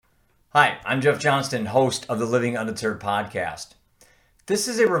Hi, I'm Jeff Johnston, host of the Living Undeterred podcast. This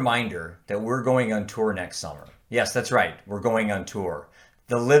is a reminder that we're going on tour next summer. Yes, that's right. We're going on tour.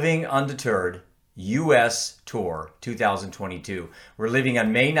 The Living Undeterred U.S. Tour 2022. We're leaving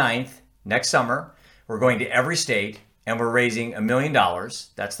on May 9th next summer. We're going to every state and we're raising $1 million.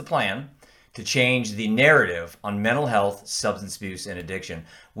 That's the plan to change the narrative on mental health, substance abuse, and addiction.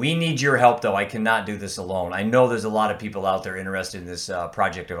 We need your help, though. I cannot do this alone. I know there's a lot of people out there interested in this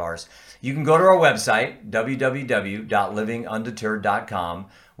project of ours. You can go to our website, www.livingundeterred.com.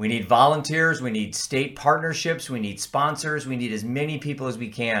 We need volunteers. We need state partnerships. We need sponsors. We need as many people as we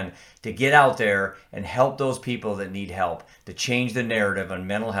can to get out there and help those people that need help to change the narrative on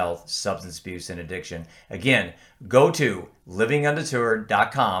mental health, substance abuse, and addiction. Again, go to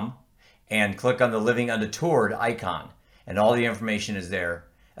livingundeterred.com and click on the Living Undeterred icon, and all the information is there.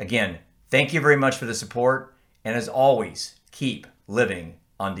 Again, thank you very much for the support, and as always, keep living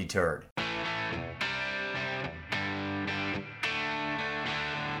undeterred.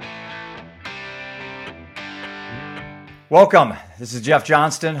 Welcome. This is Jeff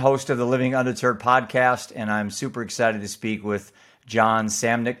Johnston, host of the Living Undeterred podcast, and I'm super excited to speak with John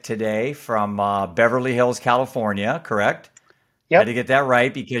Samnick today from Beverly Hills, California, correct? Yep. Had to get that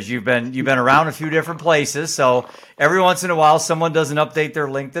right because you've been around a few different places. So every once in a while, someone doesn't update their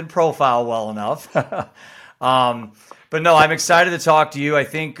LinkedIn profile well enough. But no, I'm excited to talk to you. I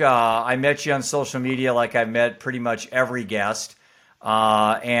think I met you on social media like I met pretty much every guest.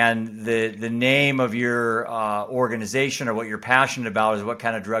 And the name of your organization or what you're passionate about is what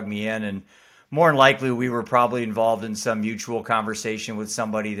kind of drug me in. And more than likely, we were probably involved in some mutual conversation with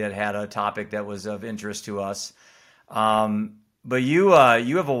somebody that had a topic that was of interest to us. But you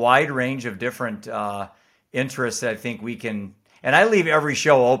have a wide range of different interests that I think we can, and I leave every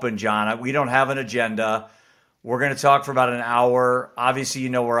show open, John. We don't have an agenda. We're going to talk for about an hour. Obviously, you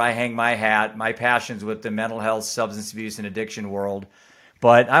know where I hang my hat. My passion's with the mental health, substance abuse, and addiction world.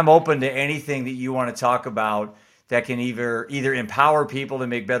 But I'm open to anything that you want to talk about that can either empower people to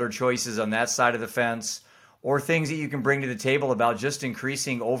make better choices on that side of the fence, or things that you can bring to the table about just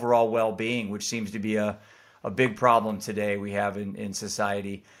increasing overall well-being, which seems to be a big problem today we have in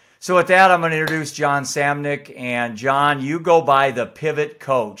society. So with that, I'm going to introduce John Samnick. And John, you go by the Pivot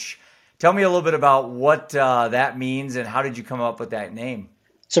Coach. Tell me a little bit about what that means and how did you come up with that name?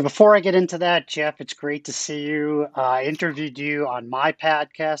 So before I get into that, Jeff, it's great to see you. I interviewed you on my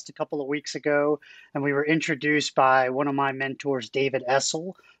podcast a couple of weeks ago, and we were introduced by one of my mentors, David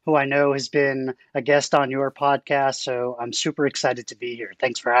Essel, who I know has been a guest on your podcast. So I'm super excited to be here.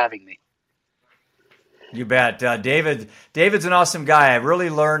 Thanks for having me. You bet. David's an awesome guy. I really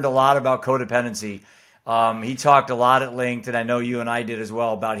learned a lot about codependency. He talked a lot at length, and I know you and I did as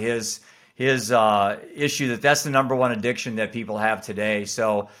well, about his issue that's the number one addiction that people have today.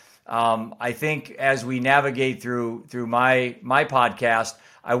 So I think as we navigate through my podcast,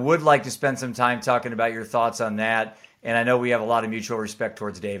 I would like to spend some time talking about your thoughts on that. And I know we have a lot of mutual respect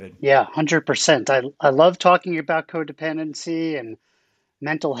towards David. Yeah, 100%. I love talking about codependency and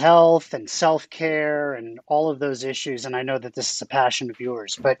mental health and self-care and all of those issues. And I know that this is a passion of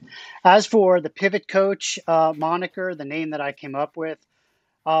yours. But as for the Pivot Coach moniker, the name that I came up with,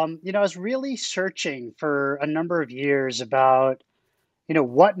 I was really searching for a number of years about,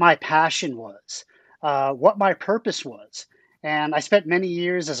 what my passion was, what my purpose was. And I spent many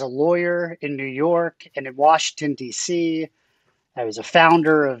years as a lawyer in New York and in Washington, D.C. I was a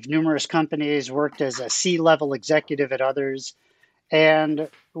founder of numerous companies, worked as a C-level executive at others, and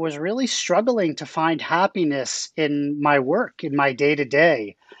was really struggling to find happiness in my work, in my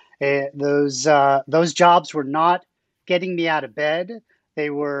day-to-day. Those jobs were not getting me out of bed. They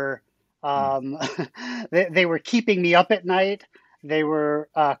were they were keeping me up at night. They were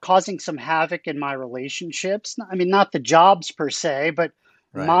causing some havoc in my relationships. I mean, not the jobs per se, but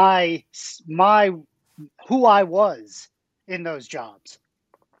Right. my who I was in those jobs.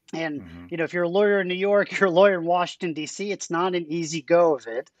 And, Mm-hmm. if you're a lawyer in New York, you're a lawyer in Washington, D.C., it's not an easy go of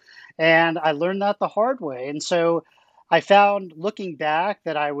it. And I learned that the hard way. And so I found, looking back,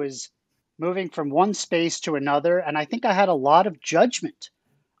 that I was moving from one space to another. And I think I had a lot of judgment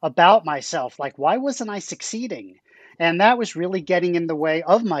about myself. Like, why wasn't I succeeding? And that was really getting in the way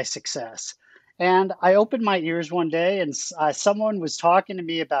of my success. And I opened my ears one day and someone was talking to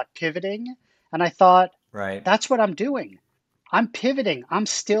me about pivoting. And I thought, Right. that's what I'm doing. I'm pivoting. I'm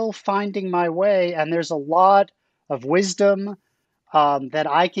still finding my way. And there's a lot of wisdom that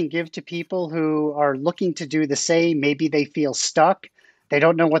I can give to people who are looking to do the same. Maybe they feel stuck. They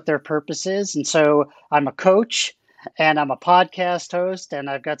don't know what their purpose is. And so I'm a coach and I'm a podcast host and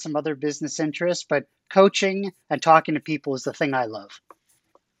I've got some other business interests, but coaching and talking to people is the thing I love.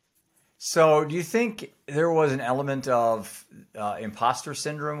 So, do you think there was an element of imposter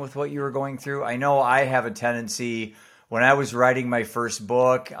syndrome with what you were going through? I know I have a tendency. When I was writing my first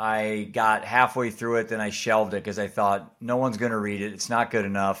book, I got halfway through it, then I shelved it because I thought no one's going to read it. It's not good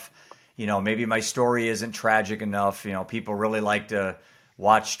enough. Maybe my story isn't tragic enough. People really like to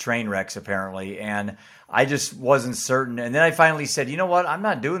watch train wrecks apparently, and I just wasn't certain. And then I finally said, you know what? I'm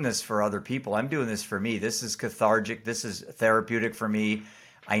not doing this for other people. I'm doing this for me. This is cathartic. This is therapeutic for me.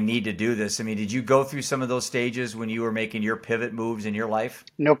 I need to do this. I mean, did you go through some of those stages when you were making your pivot moves in your life?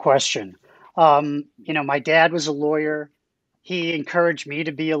 No question. My dad was a lawyer. He encouraged me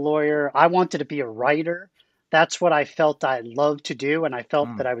to be a lawyer. I wanted to be a writer. That's what I felt I loved to do and I felt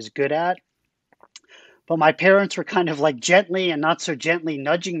Mm, that I was good at. But my parents were kind of like gently and not so gently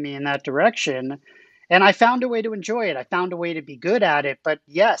nudging me in that direction. And I found a way to enjoy it. I found a way to be good at it. But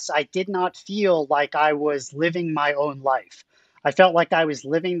yes, I did not feel like I was living my own life. I felt like I was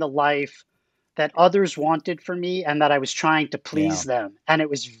living the life that others wanted for me and that I was trying to yeah. please them. And it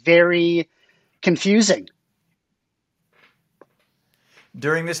was very confusing.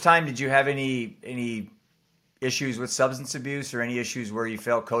 During this time, did you have any issues with substance abuse or any issues where you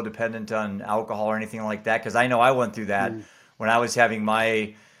felt codependent on alcohol or anything like that? Because I know I went through that Mm. when I was having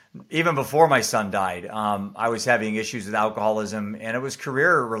even before my son died. I was having issues with alcoholism, and it was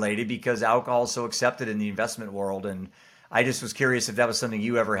career related because alcohol is so accepted in the investment world. And I just was curious if that was something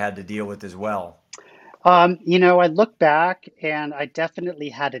you ever had to deal with as well. I look back and I definitely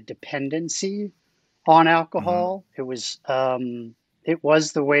had a dependency on Hmm. alcohol. It was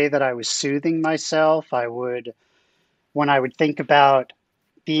the way that I was soothing myself. When I would think about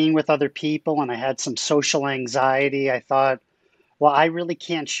being with other people and I had some social anxiety, I thought, well, I really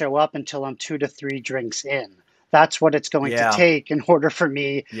can't show up until I'm 2 to 3 drinks in. That's what it's going to Yeah. take in order for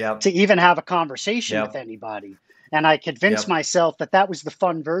me Yep. to even have a conversation with Yep. anybody. And I convinced Yep. myself that that was the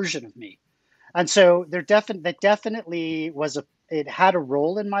fun version of me. And so that definitely it had a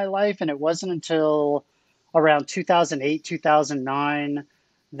role in my life. And it wasn't until around 2008, 2009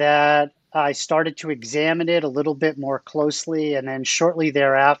 that I started to examine it a little bit more closely. And then shortly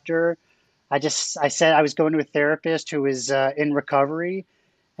thereafter, I said I was going to a therapist who was in recovery,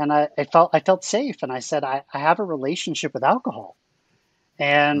 and I felt safe. And I said I have a relationship with alcohol,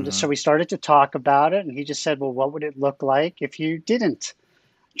 and so Hmm. we started to talk about it. And he just said, "Well, what would it look like if you didn't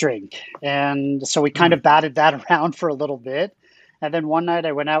drink?" And so we kind of Hmm. batted that around for a little bit. And then one night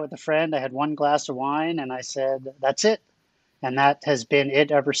I went out with a friend. I had one glass of wine, and I said, "That's it." And that has been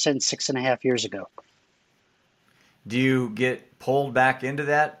it ever since 6.5 years ago. Do you get pulled back into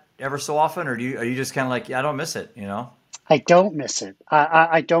that ever so often, or are you just kind of like, yeah, I don't miss it, you know? I don't miss it.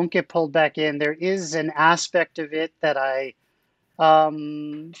 I don't get pulled back in. There is an aspect of it that I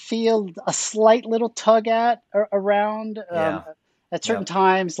feel a slight little tug around Yeah. at certain Yep.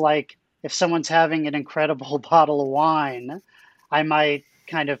 times. Like if someone's having an incredible bottle of wine, I might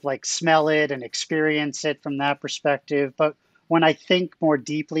kind of like smell it and experience it from that perspective. But when I think more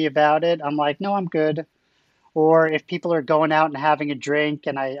deeply about it, I'm like, no, I'm good. Or if people are going out and having a drink,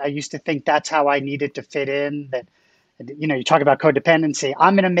 and I used to think that's how I needed to fit in, that, you talk about codependency,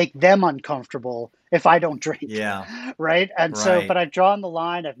 I'm going to make them uncomfortable if I don't drink. Yeah. Right. And so, but Right. I've drawn the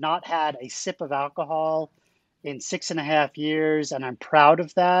line. I've not had a sip of alcohol in 6.5 years, and I'm proud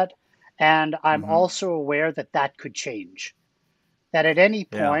of that. And I'm Hmm. also aware that that could change. That at any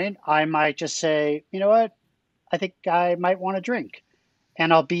Yeah. point, I might just say, you know what, I think I might want to drink.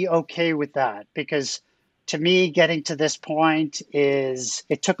 And I'll be okay with that because to me, getting to this point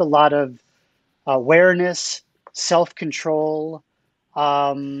it took a lot of awareness, self control,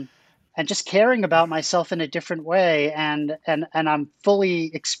 um, and just caring about myself in a different way. And I'm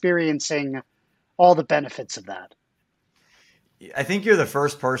fully experiencing all the benefits of that. I think you're the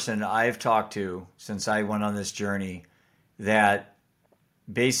first person I've talked to since I went on this journey that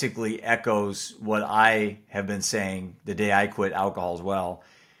basically echoes what I have been saying the day I quit alcohol as well,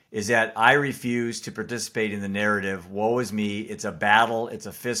 is that I refuse to participate in the narrative, woe is me, it's a battle, it's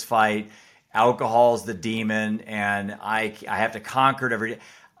a fist fight, alcohol's the demon, and I have to conquer it every day.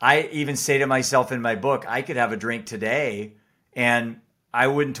 I even say to myself in my book, I could have a drink today and I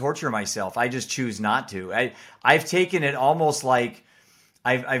wouldn't torture myself. I just choose not to. I've taken it almost like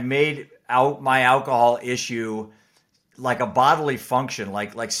I've made out my alcohol issue like a bodily function,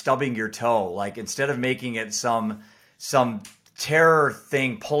 like stubbing your toe. Like instead of making it some terror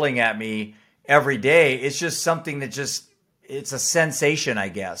thing pulling at me every day, it's just something that just it's a sensation, I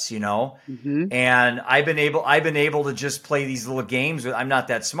guess, you know. Hmm. And I've been able to just play these little games with. I'm not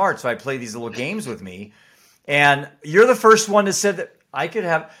that smart, so I play these little games with me. And you're the first one that said that I could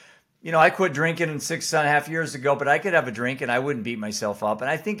have. I quit drinking 6.5 years ago, but I could have a drink and I wouldn't beat myself up. And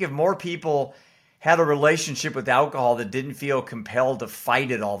I think if more people had a relationship with alcohol that didn't feel compelled to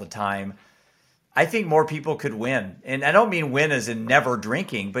fight it all the time, I think more people could win. And I don't mean win as in never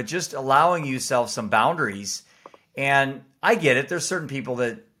drinking, but just allowing yourself some boundaries. And I get it. There's certain people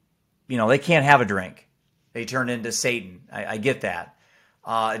that, they can't have a drink. They turn into Satan. I get that.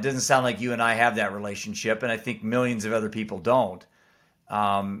 It doesn't sound like you and I have that relationship, and I think millions of other people don't.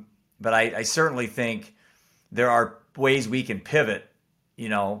 But I certainly think there are ways we can pivot,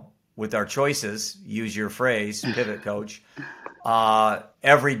 with our choices. Use your phrase, pivot, coach.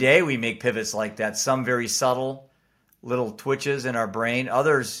 Every day we make pivots like that. Some very subtle little twitches in our brain.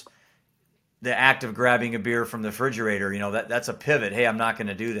 Others, the act of grabbing a beer from the refrigerator, that's a pivot. Hey, I'm not going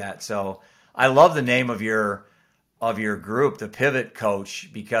to do that. So I love the name of your group, the Pivot Coach,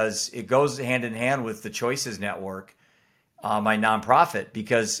 because it goes hand in hand with the Choices Network, my nonprofit,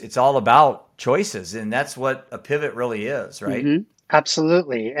 because it's all about choices, and that's what a pivot really is, right? Mm-hmm.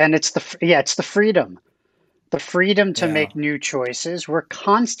 Absolutely. And it's the freedom. The freedom to make new choices. We're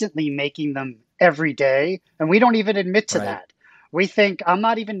constantly making them every day, and we don't even admit to that. We think, I'm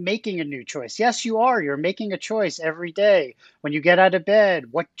not even making a new choice. Yes, you are. You're making a choice every day. When you get out of bed,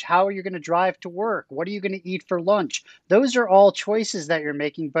 how are you going to drive to work? What are you going to eat for lunch? Those are all choices that you're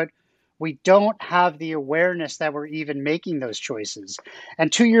making, but we don't have the awareness that we're even making those choices. And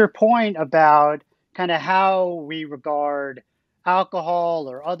to your point about kind of how we regard alcohol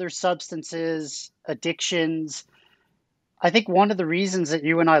or other substances, addictions, I think one of the reasons that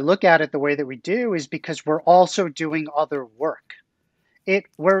you and I look at it the way that we do is because we're also doing other work.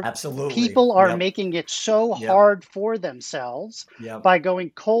 Absolutely. People are making it so hard for themselves by going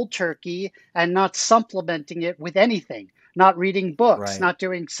cold turkey and not supplementing it with anything, not reading books, not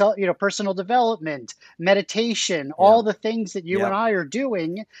doing personal development, meditation, all the things that you and I are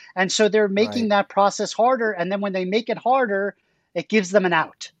doing. And so they're making that process harder. And then when they make it harder, it gives them an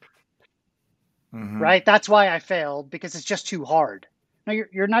out. Mm-hmm. Right? That's why I failed, because it's just too hard. No,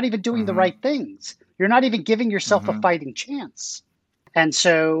 you're not even doing the right things. You're not even giving yourself a fighting chance. And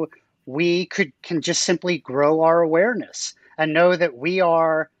so we can just simply grow our awareness and know that we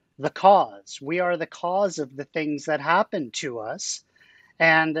are the cause. We are the cause of the things that happen to us.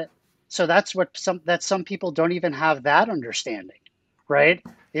 And so that's what some people don't even have that understanding, right?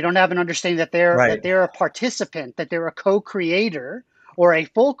 They don't have an understanding that they're a participant, that they're a co-creator or a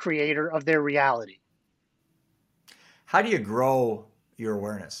full creator of their reality. How do you grow your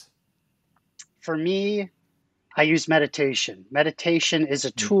awareness? For me, I use meditation. Meditation is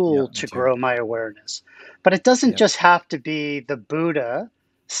a tool to grow my awareness. But it doesn't just have to be the Buddha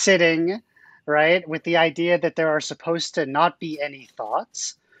sitting, right, with the idea that there are supposed to not be any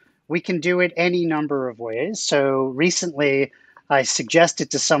thoughts. We can do it any number of ways. So recently, I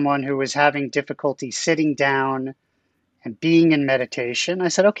suggested to someone who was having difficulty sitting down and being in meditation, I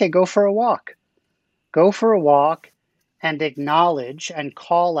said, okay, go for a walk. Go for a walk and acknowledge and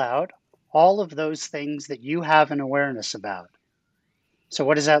call out all of those things that you have an awareness about. So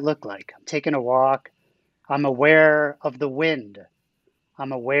what does that look like? I'm taking a walk. I'm aware of the wind.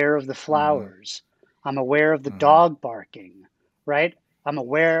 I'm aware of the flowers. I'm aware of the dog barking, right? I'm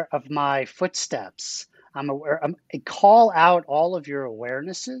aware of my footsteps. I call out all of your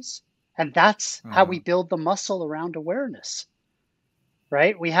awarenesses. And that's how we build the muscle around awareness,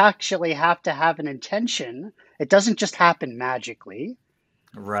 right? We actually have to have an intention. It doesn't just happen magically.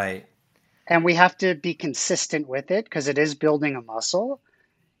 Right. And we have to be consistent with it because it is building a muscle.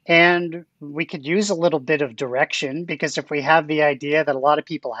 And we could use a little bit of direction, because if we have the idea that a lot of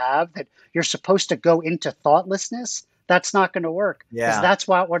people have that you're supposed to go into thoughtlessness, that's not going to work. Because that's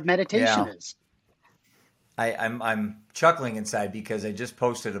what meditation is. I'm chuckling inside because I just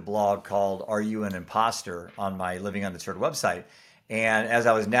posted a blog called "Are You an Imposter?" on my Living Undistorted website. And as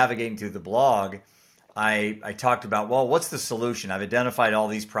I was navigating through the blog, I talked about, well, what's the solution? I've identified all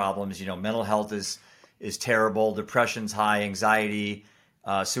these problems. Mental health is terrible. Depression's high, anxiety,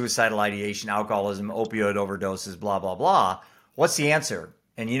 suicidal ideation, alcoholism, opioid overdoses, blah, blah, blah. What's the answer?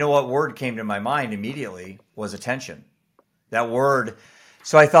 And you know what word came to my mind immediately was attention. That word.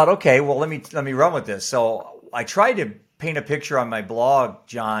 So I thought, okay, well, let me run with this. So I tried to paint a picture on my blog,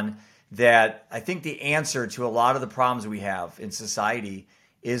 John, that I think the answer to a lot of the problems we have in society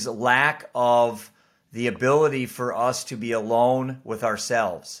is lack of the ability for us to be alone with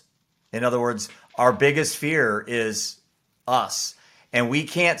ourselves. In other words, our biggest fear is us. And we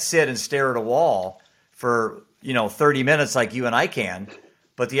can't sit and stare at a wall for, 30 minutes like you and I can.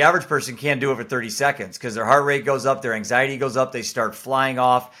 But the average person can't do it for 30 seconds because their heart rate goes up, their anxiety goes up, they start flying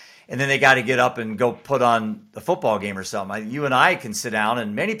off. and then they got to get up and go put on the football game or something. You and I can sit down,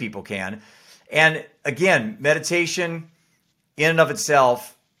 and many people can. And again, meditation in and of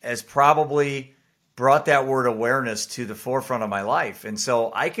itself has probably brought that word awareness to the forefront of my life. And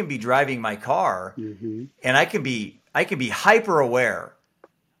so I can be driving my car and I can be hyper aware.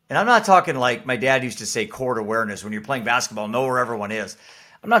 And I'm not talking like my dad used to say court awareness when you're playing basketball, know where everyone is.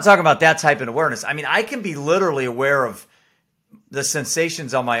 I'm not talking about that type of awareness. I mean, I can be literally aware of the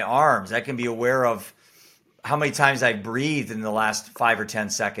sensations on my arms. I can be aware of how many times I breathed in the last 5 or 10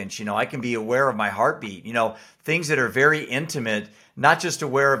 seconds. You know, I can be aware of my heartbeat, you know, things that are very intimate, not just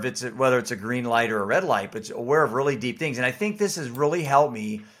aware of whether it's a green light or a red light, but aware of really deep things. And I think this has really helped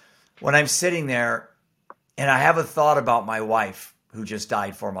me when I'm sitting there and I have a thought about my wife who just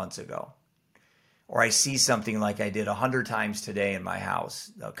died 4 months ago. Or I see something like I did 100 times today in my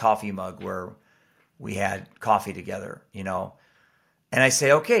house, a coffee mug where we had coffee together, you know. And I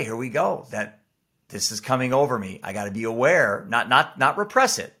say, okay, here we go. This is coming over me. I got to be aware, not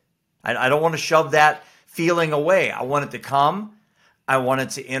repress it. I don't want to shove that feeling away. I want it to come. I want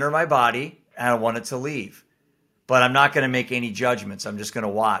it to enter my body, and I want it to leave. But I'm not going to make any judgments. I'm just going to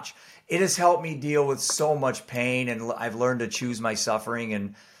watch. It has helped me deal with so much pain, and I've learned to choose my suffering.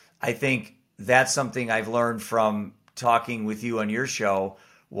 And I think that's something I've learned from talking with you on your show,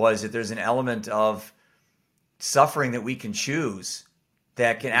 was that there's an element of suffering that we can choose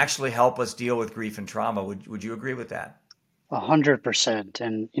that can actually help us deal with grief and trauma. Would you agree with that? 100%.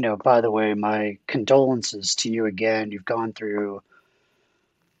 And, you know, by the way, my condolences to you again. You've gone through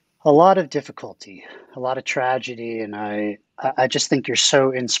a lot of difficulty, a lot of tragedy, and I just think you're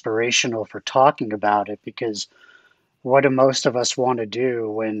so inspirational for talking about it, because what do most of us want to do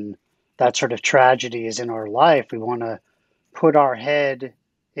when that sort of tragedy is in our life? We want to put our head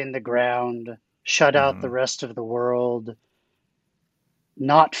in the ground, shut out the rest of the world,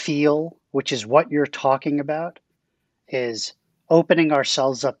 not feel, which is what you're talking about, is opening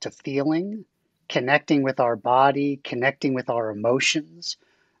ourselves up to feeling, connecting with our body, connecting with our emotions.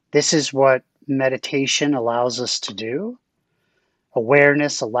 This is what meditation allows us to do.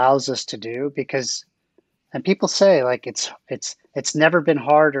 Awareness allows us to do, because, and people say like it's never been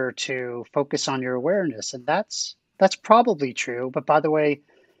harder to focus on your awareness, and that's probably true. But by the way,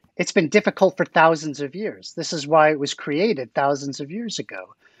 it's been difficult for thousands of years. This is why it was created thousands of years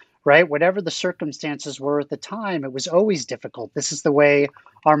ago, right? Whatever the circumstances were at the time, it was always difficult. This is the way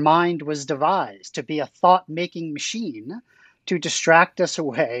our mind was devised, to be a thought-making machine to distract us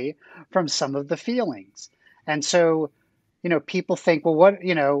away from some of the feelings. And so, you know, people think, well, what,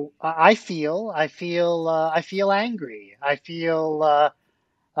 you know, I feel angry. I feel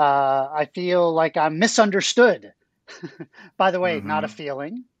like I'm misunderstood. By the way, not a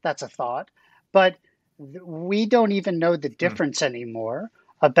feeling, that's a thought. But we don't even know the difference anymore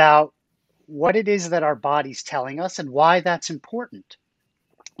about what it is that our body's telling us and why that's important,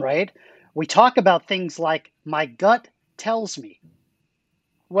 right? We talk about things like, my gut tells me.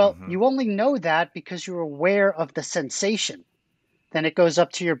 Well, you only know that because you're aware of the sensation. Then it goes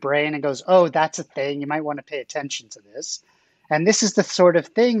up to your brain and goes, oh, that's a thing. You might want to pay attention to this. And this is the sort of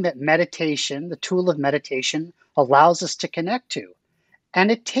thing that meditation, the tool of meditation, allows us to connect to.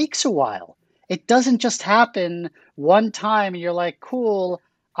 And it takes a while. It doesn't just happen one time and you're like, cool,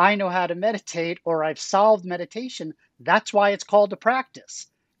 I know how to meditate, or I've solved meditation. That's why it's called a practice.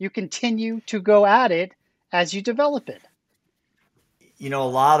 You continue to go at it as you develop it. You know, a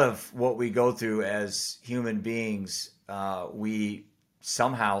lot of what we go through as human beings, we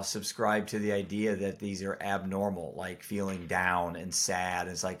somehow subscribe to the idea that these are abnormal, like feeling down and sad.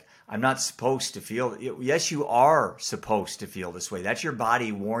 It's like, I'm not supposed to feel. Yes, you are supposed to feel this way. That's your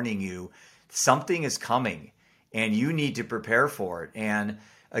body warning you something is coming and you need to prepare for it. And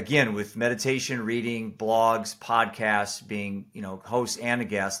again, with meditation, reading, blogs, podcasts, being, you know, hosts and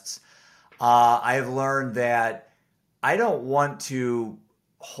guests, I have learned that I don't want to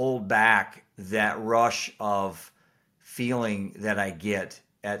hold back that rush of feeling that I get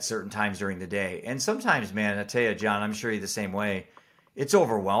at certain times during the day. And sometimes, man, I tell you, John, I'm sure you're the same way. It's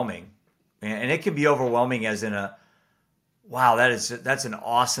overwhelming. And it can be overwhelming as in a, wow, that's an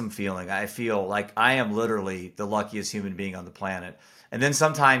awesome feeling. I feel like I am literally the luckiest human being on the planet. And then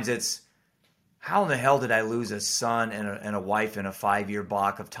sometimes it's, how in the hell did I lose a son and a wife in a 5-year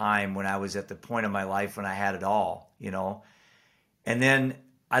block of time when I was at the point of my life when I had it all, you know? And then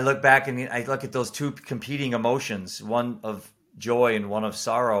I look back and I look at those two competing emotions, one of joy and one of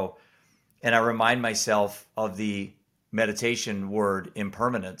sorrow, and I remind myself of the meditation word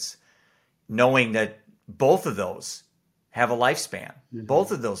impermanence, knowing that both of those have a lifespan.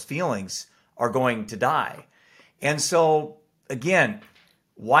 Both of those feelings are going to die. And so, again,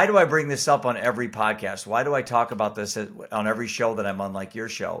 why do I bring this up on every podcast? Why do I talk about this on every show that I'm on, like your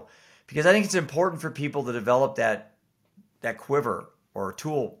show? Because I think it's important for people to develop that quiver or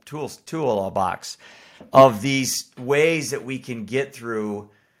tool box of these ways that we can get through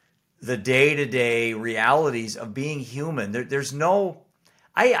the day-to-day realities of being human. There's no,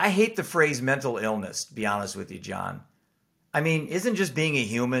 I hate the phrase mental illness, to be honest with you, John. I mean, isn't just being a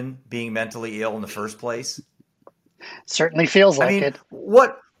human being mentally ill in the first place? Certainly feels like it.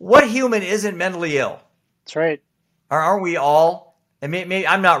 What human isn't mentally ill? That's right. Aren't we all? I mean,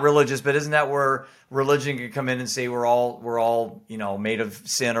 I'm not religious, but isn't that where religion can come in and say we're all made of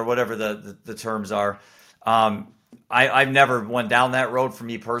sin or whatever the terms are? I've never went down that road for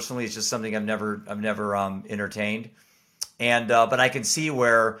me personally. It's just something I've never entertained. And but I can see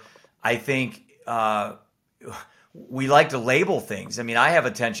where I think we like to label things. I mean, I have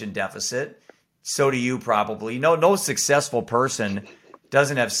attention deficit. So do you probably. No successful person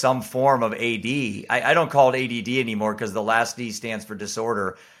doesn't have some form of AD. I don't call it ADD anymore because the last D stands for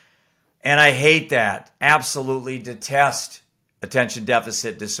disorder. And I hate that. Absolutely detest attention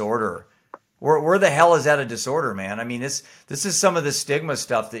deficit disorder. Where the hell is that a disorder, man? I mean, this is some of the stigma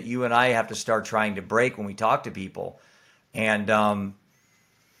stuff that you and I have to start trying to break when we talk to people. And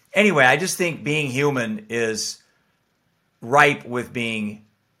anyway, I just think being human is ripe with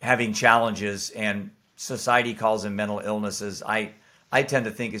having challenges, and society calls them mental illnesses. I tend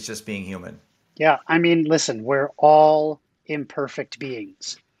to think it's just being human. Yeah, I mean, listen, we're all imperfect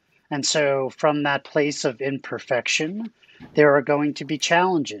beings. And so from that place of imperfection, there are going to be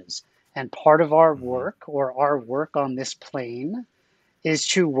challenges. And part of our work, or our work on this plane, is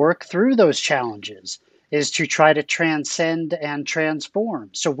to work through those challenges, is to try to transcend and transform.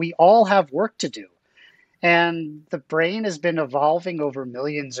 So we all have work to do. And the brain has been evolving over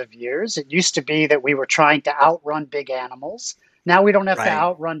millions of years. It used to be that we were trying to outrun big animals. Now we don't have to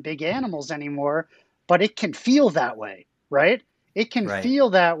outrun big animals anymore, but it can feel that way, right? It can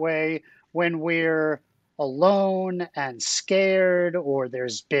feel that way when we're alone and scared, or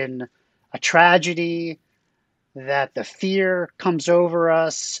there's been a tragedy, that the fear comes over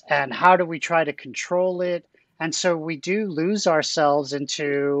us, and how do we try to control it? And so we do lose ourselves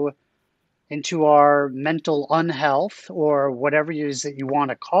into our mental unhealth, or whatever it is that you want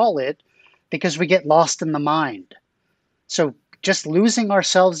to call it, because we get lost in the mind. So just losing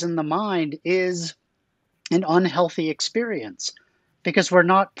ourselves in the mind is an unhealthy experience, because we're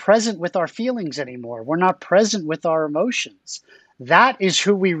not present with our feelings anymore. We're not present with our emotions. That is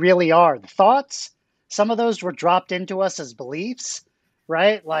who we really are. The thoughts, some of those were dropped into us as beliefs,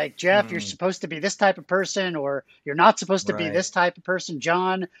 right? Like, Jeff, you're supposed to be this type of person, or you're not supposed to be this type of person.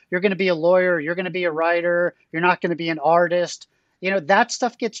 John, you're going to be a lawyer. You're going to be a writer. You're not going to be an artist. That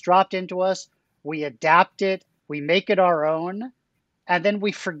stuff gets dropped into us. We adapt it. We make it our own. And then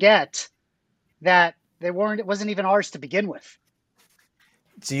we forget that it wasn't even ours to begin with.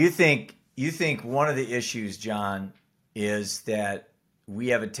 So you think one of the issues, John, is that we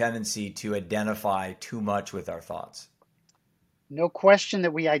have a tendency to identify too much with our thoughts? No question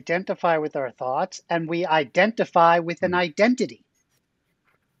that we identify with our thoughts, and we identify with an identity,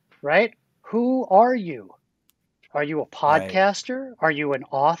 right? Who are you? Are you a podcaster? Right. Are you an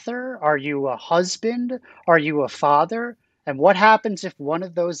author? Are you a husband? Are you a father? And what happens if one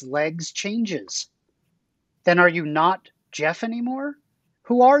of those legs changes? Then are you not Jeff anymore?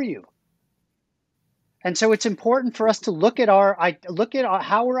 Who are you? And so it's important for us to look at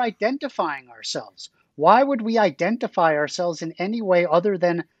how we're identifying ourselves. Why would we identify ourselves in any way other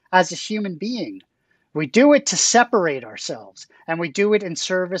than as a human being? We do it to separate ourselves, and we do it in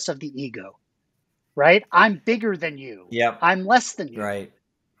service of the ego, right? I'm bigger than you. Yep. I'm less than you.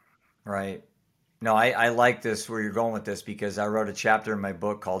 Right. No, I like this, where you're going with this, because I wrote a chapter in my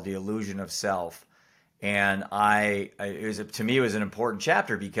book called The Illusion of Self. And to me, it was an important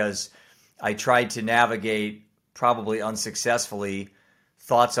chapter because I tried to navigate, probably unsuccessfully,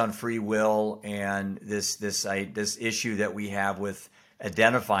 thoughts on free will and this issue that we have with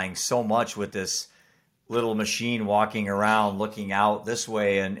identifying so much with this little machine walking around, looking out this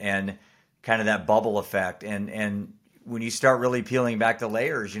way, and kind of that bubble effect. And when you start really peeling back the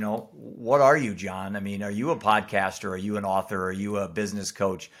layers, what are you, John? I mean, are you a podcaster? Are you an author? Are you a business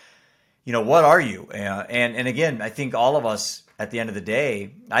coach? What are you? And again, I think all of us, at the end of the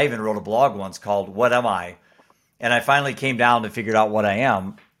day, I even wrote a blog once called What Am I? And I finally came down to figure out what I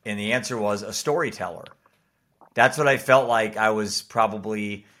am. And the answer was a storyteller. That's what I felt like I was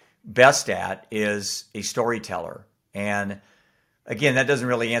probably best at, is a storyteller. And again, that doesn't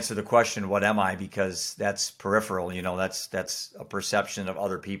really answer the question, what am I? Because that's peripheral, that's a perception of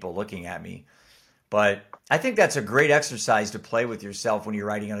other people looking at me. But I think that's a great exercise to play with yourself when you're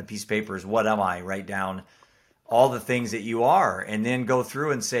writing on a piece of paper is what am I? Write down all the things that you are and then go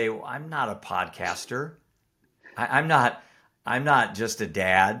through and say, well, I'm not a podcaster. I'm not just a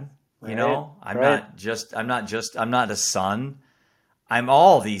dad, you know, I'm not a son. I'm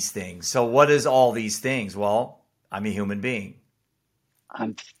all these things. So what is all these things? Well, I'm a human being.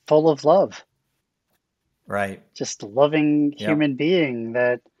 I'm full of love. Right. Just a loving Yep. human being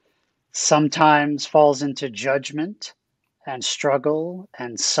that sometimes falls into judgment and struggle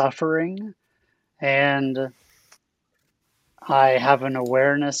and suffering. And I have an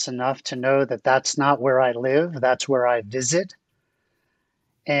awareness enough to know that that's not where I live, that's where I visit.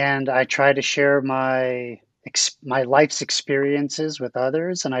 And I try to share my life's experiences with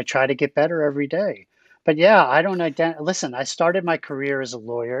others, and I try to get better every day. But yeah, I don't listen, I started my career as a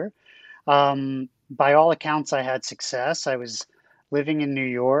lawyer. By all accounts, I had success. I was living in New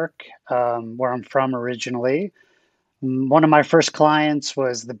York, where I'm from originally. One of my first clients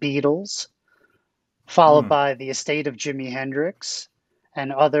was the Beatles, followed Mm. by the estate of Jimi Hendrix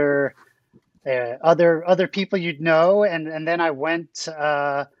and other people you'd know. And then I went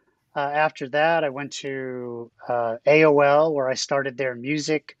after that. I went to AOL, where I started their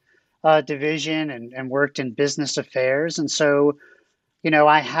music division and worked in business affairs. And so,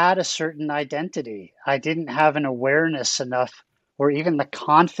 I had a certain identity. I didn't have an awareness enough, or even the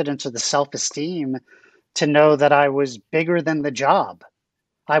confidence or the self-esteem to know that I was bigger than the job.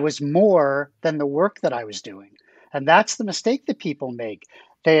 I was more than the work that I was doing. And that's the mistake that people make.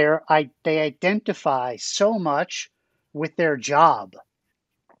 They identify so much with their job.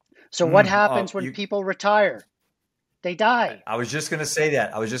 So what Oh, happens when people retire? They die. I was just going to say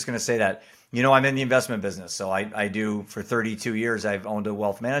that. I was just going to say that. I'm in the investment business. So I do for 32 years, I've owned a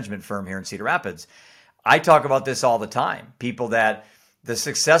wealth management firm here in Cedar Rapids. I talk about this all the time. People that the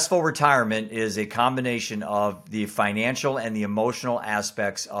successful retirement is a combination of the financial and the emotional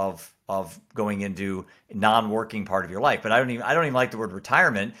aspects of going into non-working part of your life. But I don't even like the word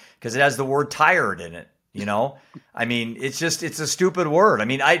retirement because it has the word tired in it. I mean, it's a stupid word. I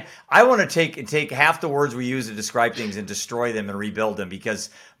mean, I want to take half the words we use to describe things and destroy them and rebuild them because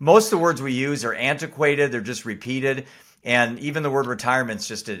most of the words we use are antiquated. They're just repeated. And even the word retirement's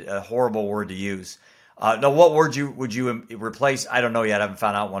just a horrible word to use. Now, what word would you replace? I don't know yet. I haven't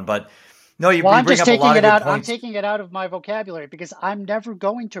found out one, but no, you Well, I'm bring just up a taking lot of it good out. I'm points. taking it out of my vocabulary because I'm never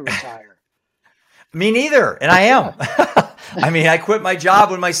going to retire. Me neither, and I am. I mean, I quit my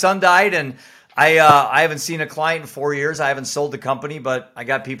job when my son died, and I haven't seen a client in 4 years. I haven't sold the company, but I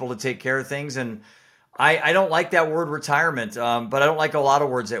got people to take care of things, and I don't like that word retirement, but I don't like a lot of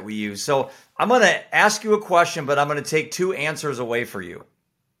words that we use. So I'm going to ask you a question, but I'm going to take two answers away for you.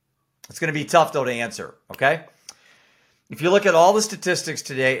 It's going to be tough, though, to answer, okay? If you look at all the statistics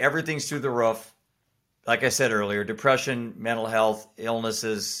today, everything's through the roof. Like I said earlier, depression, mental health,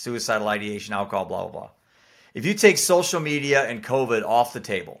 illnesses, suicidal ideation, alcohol, blah, blah, blah. If you take social media and COVID off the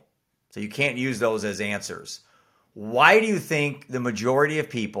table, so you can't use those as answers, why do you think the majority of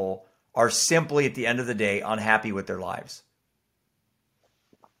people are simply, at the end of the day, unhappy with their lives?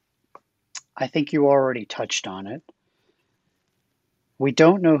 I think you already touched on it. We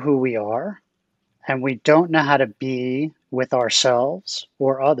don't know who we are, and we don't know how to be with ourselves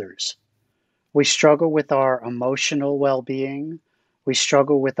or others. We struggle with our emotional well-being. We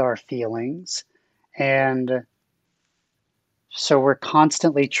struggle with our feelings. And so we're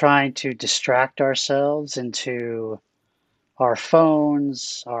constantly trying to distract ourselves into our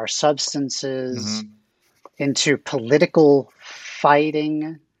phones, our substances, Mm-hmm. into political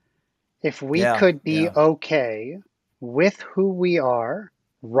fighting. If we Yeah, could be yeah. okay with who we are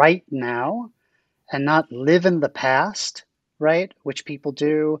right now and not live in the past, right? Which people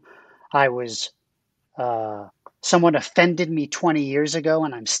do. I was, uh, Someone offended me 20 years ago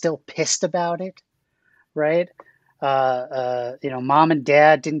and I'm still pissed about it, right? Mom and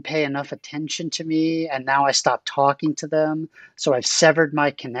dad didn't pay enough attention to me, and now I stopped talking to them. So I've severed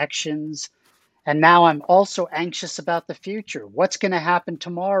my connections. And now I'm also anxious about the future. What's going to happen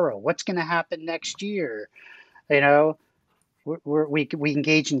tomorrow? What's going to happen next year? You know, we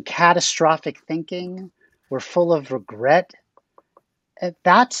engage in catastrophic thinking. We're full of regret.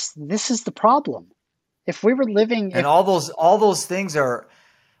 This is the problem. If we were living, And if all those things are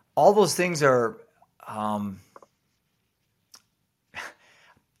um,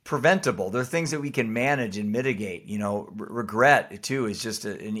 preventable. They're things that we can manage and mitigate. Regret too is just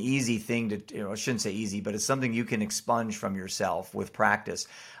an easy thing to, I shouldn't say easy, but it's something you can expunge from yourself with practice.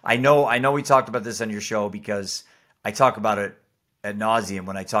 I know we talked about this on your show because I talk about it ad nauseum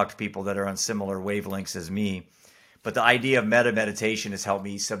when I talk to people that are on similar wavelengths as me. But the idea of meditation has helped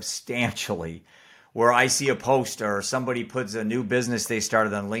me substantially where I see a post or somebody puts a new business they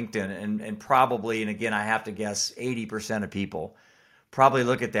started on LinkedIn, and probably, and again, I have to guess 80% of people probably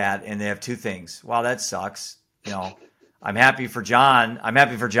look at that and they have two things. Wow, that sucks. I'm happy for John. I'm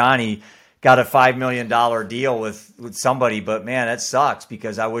happy for Johnny got a $5 million deal with somebody, but man, that sucks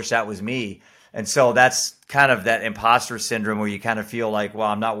because I wish that was me. And so that's kind of that imposter syndrome where you kind of feel like, well,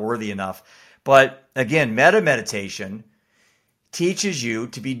 I'm not worthy enough. But again, meta meditation teaches you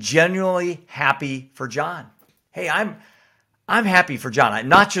to be genuinely happy for John. Hey, I'm happy for John. I'm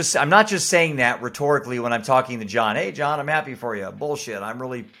not just saying that rhetorically when I'm talking to John. Hey, John, I'm happy for you. Bullshit.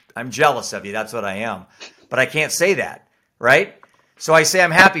 I'm jealous of you. That's what I am. But I can't say that, right? So I say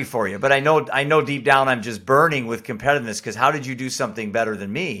I'm happy for you, but I know deep down I'm just burning with competitiveness because how did you do something better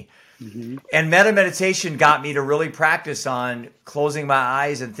than me? Mm-hmm. And meta meditation got me to really practice on closing my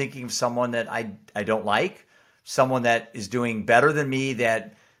eyes and thinking of someone that I don't like, someone that is doing better than me,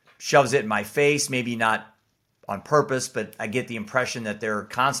 that shoves it in my face, maybe not on purpose, but I get the impression that they're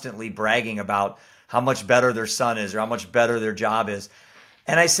constantly bragging about how much better their son is or how much better their job is.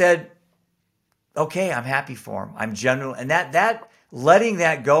 And I said, okay, I'm happy for him. I'm genuine. And that letting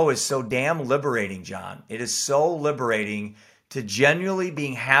that go is so damn liberating, John. It is so liberating to genuinely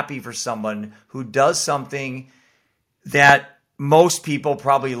being happy for someone who does something that most people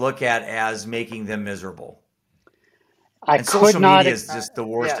probably look at as making them miserable. Social media is just the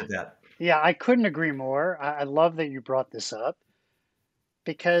worst at that. Yeah, I couldn't agree more. I love that you brought this up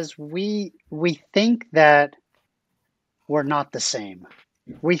because we think that we're not the same.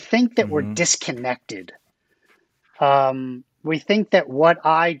 We think that we're disconnected. We think that what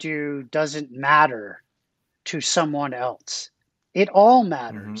I do doesn't matter to someone else. It all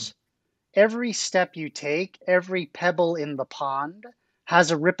matters. Every step you take, every pebble in the pond has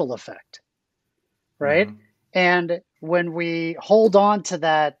a ripple effect, right? And when we hold on to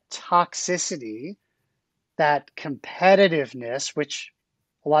that toxicity, that competitiveness, which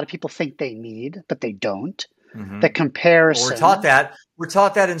a lot of people think they need, but they don't, the comparison. Well, we're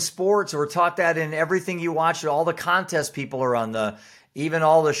taught that in sports, or we're taught that in everything you watch. All the contests people are on, even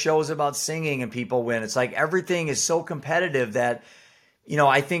all the shows about singing and people win. It's like everything is so competitive that,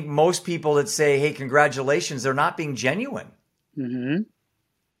 I think most people that say, hey, congratulations, they're not being genuine.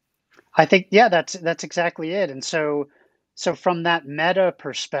 I think, yeah, that's exactly it. And so from that meta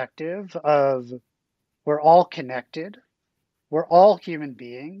perspective of we're all connected, we're all human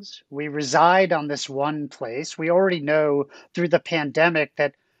beings, we reside on this one place. We already know through the pandemic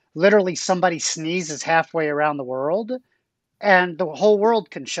that literally somebody sneezes halfway around the world and the whole world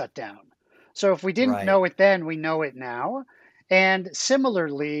can shut down. So if we didn't know it then, we know it now. And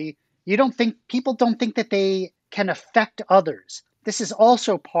similarly, people don't think that they can affect others. This is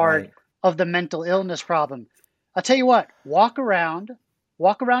also part of the mental illness problem. I'll tell you what, walk around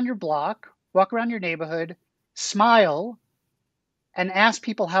your block, walk around your neighborhood, smile, and ask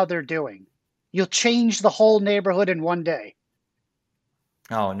people how they're doing. You'll change the whole neighborhood in one day.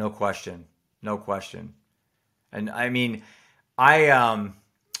 Oh, no question. No question. And I mean,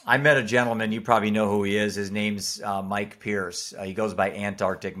 I met a gentleman, you probably know who he is. His name's Mike Pierce. He goes by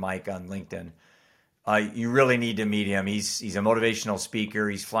Antarctic Mike on LinkedIn. You really need to meet him. He's a motivational speaker.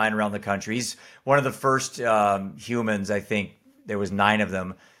 He's flying around the country. He's one of the first humans, I think there was 9 of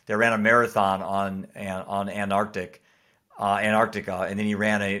them, that ran a marathon on Antarctica, and then he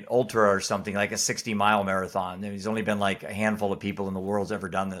ran an ultra or something, like a 60-mile marathon. There's only been like a handful of people in the world's ever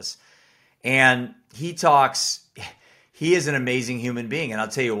done this. And he is an amazing human being, and I'll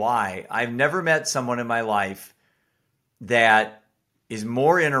tell you why. I've never met someone in my life that is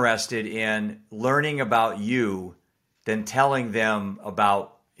more interested in learning about you than telling them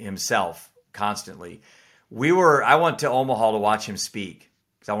about himself constantly. I went to Omaha to watch him speak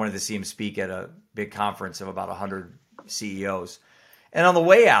because I wanted to see him speak at a big conference of about 100 CEOs. And on the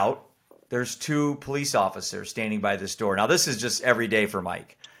way out, there's 2 police officers standing by this door. Now, this is just every day for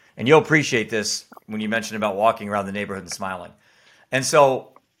Mike. And you'll appreciate this when you mentioned about walking around the neighborhood and smiling. And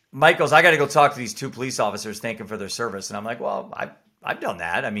so Mike goes, I got to go talk to these 2 police officers, thank them for their service. And I'm like, well, I've done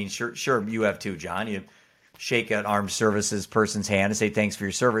that. I mean, sure, you have too, John. You shake an armed services person's hand and say thanks for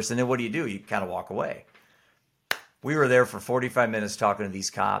your service. And then what do? You kind of walk away. We were there for 45 minutes talking to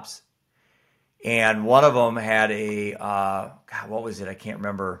these cops. And one of them had what was it? I can't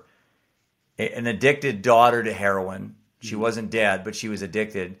remember. An addicted daughter to heroin. She wasn't dead, but she was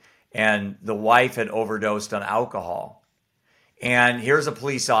addicted. And the wife had overdosed on alcohol. And here's a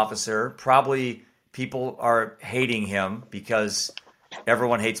police officer. Probably people are hating him because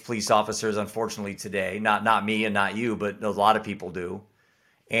everyone hates police officers, unfortunately, today. Not me and not you, but a lot of people do.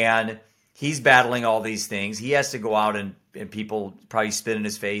 And He's battling all these things. He has to go out and people probably spit in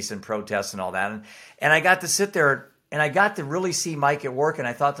his face and protest and all that. And I got to sit there and I got to really see Mike at work. And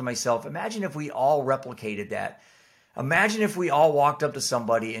I thought to myself, imagine if we all replicated that. Imagine if we all walked up to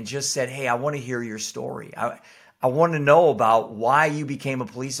somebody and just said, hey, I want to hear your story. I want to know about why you became a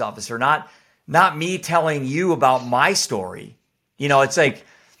police officer, not me telling you about my story. You know, it's like,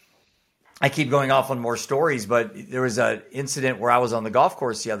 I keep going off on more stories, but there was an incident where I was on the golf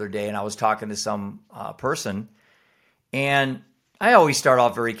course the other day and I was talking to some person, and I always start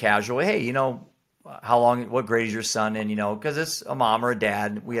off very casual. Hey, you know, what grade is your son in? You know, because it's a mom or a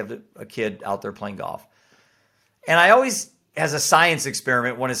dad. We have a kid out there playing golf. And I always, as a science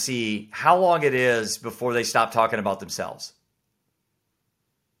experiment, want to see how long it is before they stop talking about themselves.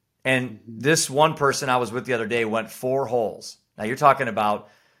 And this one person I was with the other day went 4 holes. Now you're talking about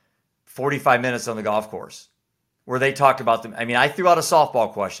 45 minutes on the golf course where they talked about them. I mean, I threw out a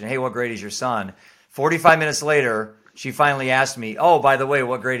softball question. Hey, what grade is your son? 45 minutes later, she finally asked me, oh, by the way,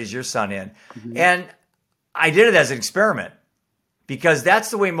 what grade is your son in? Mm-hmm. And I did it as an experiment because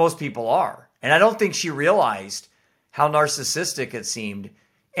that's the way most people are. And I don't think she realized how narcissistic it seemed.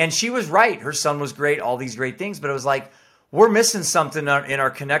 And she was right. Her son was great, all these great things. But it was like, we're missing something in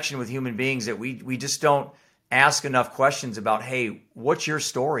our connection with human beings that we just don't ask enough questions about, hey, what's your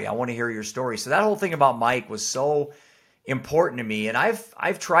story? I want to hear your story. So that whole thing about Mike was so important to me. And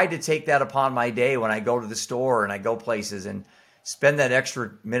I've tried to take that upon my day when I go to the store and I go places and spend that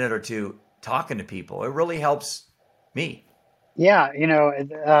extra minute or two talking to people. It really helps me. Yeah, you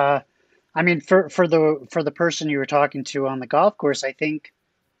know, I mean, for the person you were talking to on the golf course, I think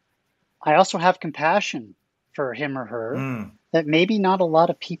I also have compassion for him or her that maybe not a lot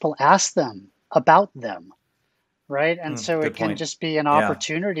of people ask them about them. Right. And so it can just be an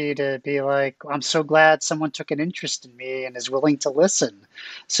opportunity to be like, I'm so glad someone took an interest in me and is willing to listen.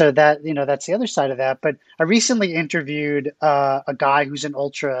 So that, you know, that's the other side of that. But I recently interviewed a guy who's an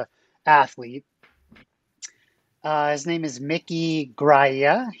ultra athlete. His name is Mickey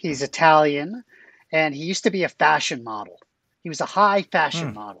Graia. He's Italian, and he used to be a fashion model. He was a high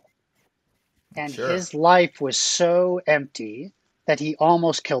fashion model. And his life was so empty that he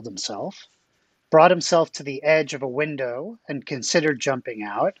almost killed himself. Brought himself to the edge of a window and considered jumping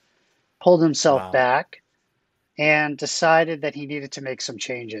out, pulled himself back, and decided that he needed to make some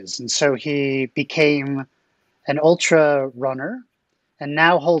changes. And so he became an ultra runner and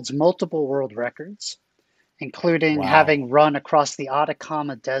now holds multiple world records, including having run across the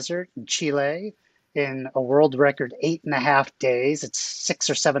Atacama Desert in Chile in a world record 8.5 days. It's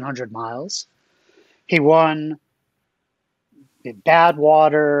 600 or 700 miles. He won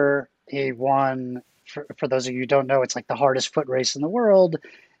Badwater. He won, for those of you who don't know, it's like the hardest foot race in the world.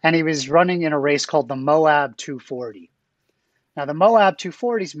 And he was running in a race called the Moab 240. Now, the Moab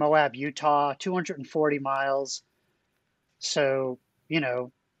 240 is Moab, Utah, 240 miles. So, you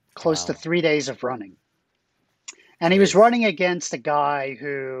know, close to 3 days of running. And he was running against a guy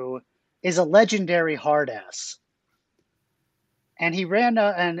who is a legendary hard ass. And he ran,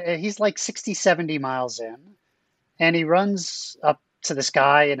 and he's like 60, 70 miles in. And he runs up to this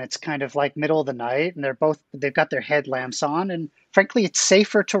guy, and it's kind of like middle of the night, and they've got their headlamps on, and frankly, it's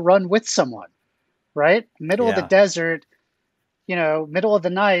safer to run with someone, right? Middle of the desert, you know, middle of the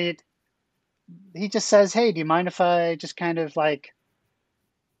night, he just says, hey, do you mind if I just kind of like,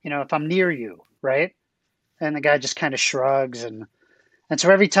 you know, if I'm near you, right? And the guy just kind of shrugs, and so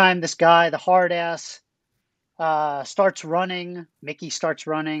every time this guy, the hard ass, starts running, Mickey starts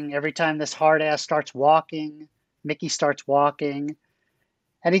running. Every time this hard ass starts walking, Mickey starts walking.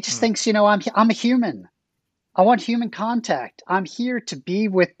 And he just thinks, you know, I'm a human. I want human contact. I'm here to be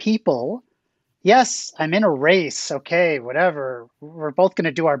with people. Yes, I'm in a race. Okay, whatever. We're both going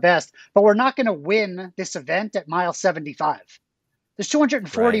to do our best. But we're not going to win this event at mile 75. There's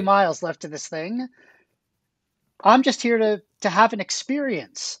 240 miles left to this thing. I'm just here to have an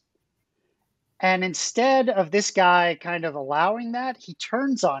experience. And instead of this guy kind of allowing that, he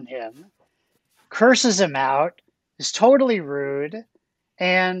turns on him, curses him out, is totally rude.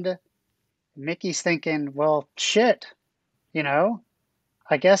 And Mickey's thinking, well, shit, you know,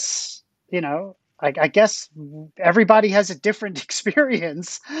 I guess, you know, I guess everybody has a different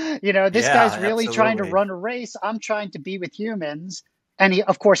experience. You know, this guy's really trying to run a race. I'm trying to be with humans. And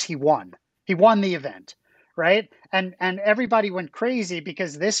of course, he won. He won the event, right? And everybody went crazy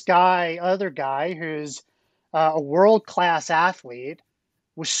because this guy, other guy who's a world-class athlete,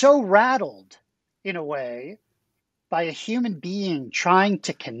 was so rattled in a way by a human being trying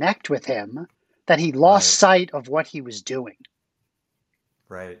to connect with him that he lost sight of what he was doing.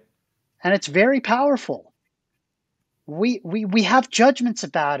 Right. And it's very powerful. we have judgments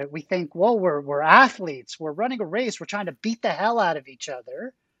about it. We think, well, we're athletes, we're running a race, we're trying to beat the hell out of each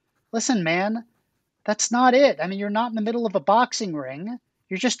other. Listen, man, that's not it. I mean, you're not in the middle of a boxing ring.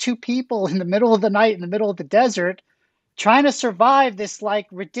 You're just two people in the middle of the night in the middle of the desert trying to survive this like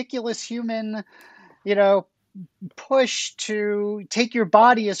ridiculous human, you know, push to take your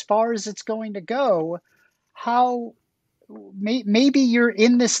body as far as it's going to go. How maybe you're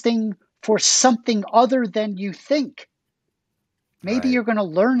in this thing for something other than you think. Maybe Right. you're going to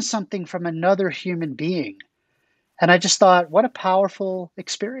learn something from another human being. And I just thought, what a powerful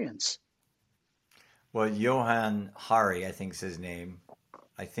experience. Well, Johan Hari, I think is his name,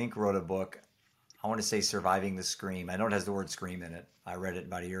 I think wrote a book. I want to say Surviving the Scream. I know it has the word scream in it. I read it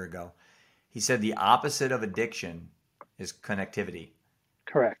about a year ago. He said the opposite of addiction is connectivity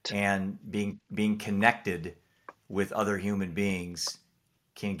Correct. and being connected with other human beings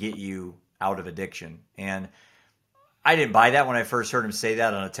can get you out of addiction. And I didn't buy that when I first heard him say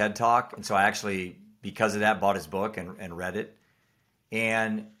that on a TED Talk. And so I actually, because of that, bought his book and read it.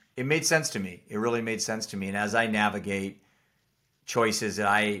 And it made sense to me. It really made sense to me. And as I navigate choices that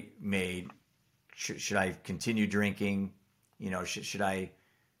I made, should I continue drinking? Should I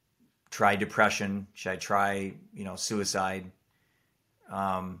try depression? Should I try, suicide?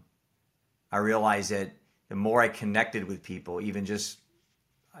 I realized that the more I connected with people, even just,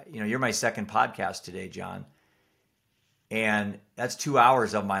 you're my second podcast today, John. And that's 2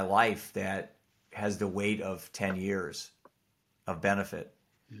 hours of my life that has the weight of 10 years of benefit.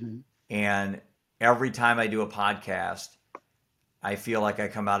 Mm-hmm. And every time I do a podcast, I feel like I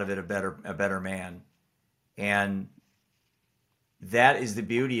come out of it a better man. And that is the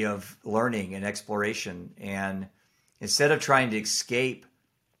beauty of learning and exploration. And instead of trying to escape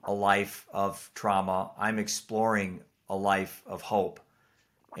a life of trauma, I'm exploring a life of hope.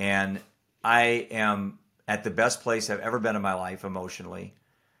 And I am at the best place I've ever been in my life emotionally.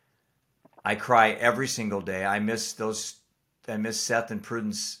 I cry every single day. I miss Seth and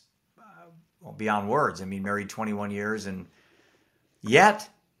Prudence beyond words. I mean, married 21 years, and yet,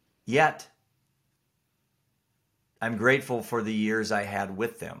 I'm grateful for the years I had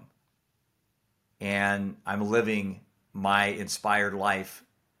with them. And I'm living my inspired life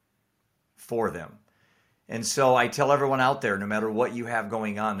for them. And so I tell everyone out there, no matter what you have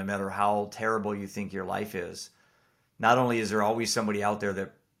going on, no matter how terrible you think your life is, not only is there always somebody out there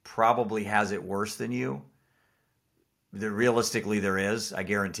that probably has it worse than you, realistically there is, I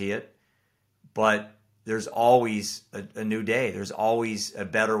guarantee it, but there's always a new day. There's always a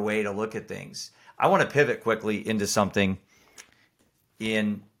better way to look at things. I want to pivot quickly into something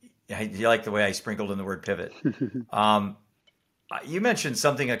you like the way I sprinkled in the word pivot. You mentioned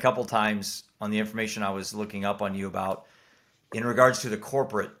something a couple times on the information I was looking up on you about in regards to the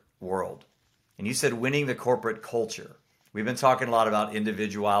corporate world. And you said winning the corporate culture. We've been talking a lot about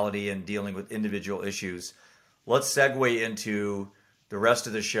individuality and dealing with individual issues. Let's segue into the rest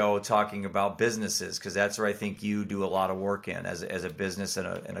of the show talking about businesses, because that's where I think you do a lot of work in as a business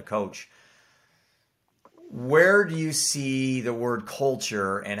and a coach. Where do you see the word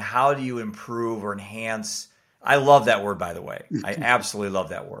culture, and how do you improve or enhance? I love that word, by the way. I absolutely love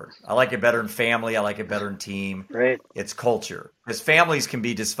that word. I like it better in family. I like it better in team. Right. It's culture. Because families can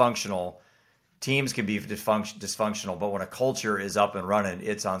be dysfunctional. Teams can be dysfunctional. But when a culture is up and running,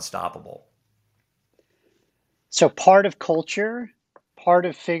 it's unstoppable. So part of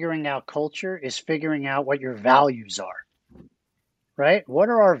figuring out culture is figuring out what your values are, right? What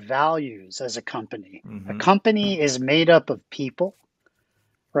are our values as a company? Mm-hmm. A company is made up of people,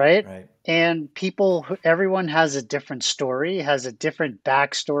 right? And everyone has a different story, has a different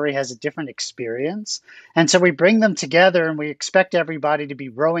backstory, has a different experience. And so we bring them together and we expect everybody to be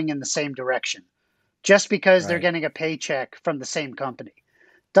rowing in the same direction just because they're getting a paycheck from the same company.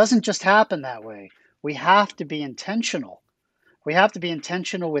 Doesn't just happen that way. We have to be intentional. We have to be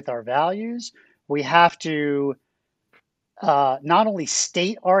intentional with our values. We have to not only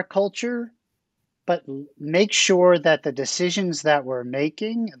state our culture, but make sure that the decisions that we're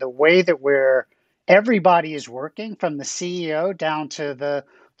making, the way that everybody is working, from the CEO down to the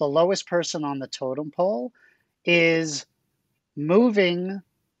lowest person on the totem pole, is moving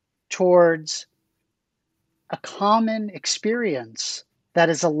towards a common experience that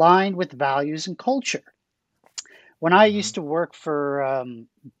is aligned with values and culture. When I used to work for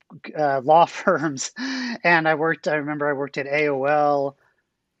law firms, and I remember I worked at AOL.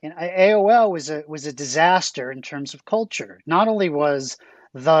 And AOL was a disaster in terms of culture. Not only was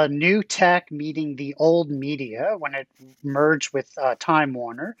the new tech meeting the old media when it merged with Time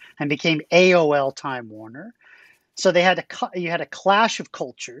Warner and became AOL Time Warner, so you had a clash of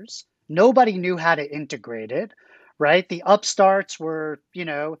cultures. Nobody knew how to integrate it, right? The upstarts were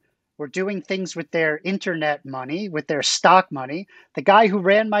doing things with their internet money, with their stock money. The guy who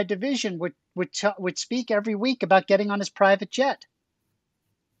ran my division would speak every week about getting on his private jet.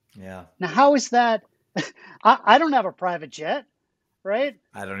 Yeah. Now, how is that? I don't have a private jet, right?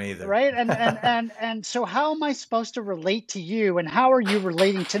 I don't either. Right. And so how am I supposed to relate to you, and how are you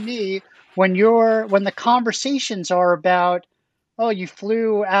relating to me when the conversations are about, oh, you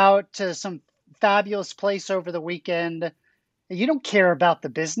flew out to some fabulous place over the weekend. You don't care about the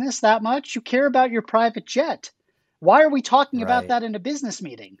business that much. You care about your private jet. Why are we talking about Right. that in a business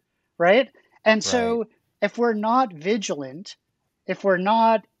meeting? Right. And Right. so if we're not vigilant, if we're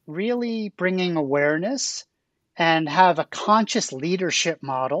not really bringing awareness and have a conscious leadership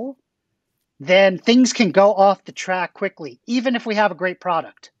model, then things can go off the track quickly, even if we have a great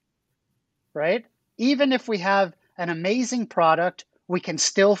product, right? Even if we have an amazing product, we can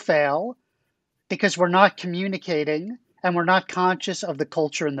still fail because we're not communicating and we're not conscious of the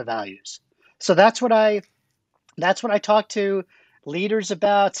culture and the values. So that's what I talk to leaders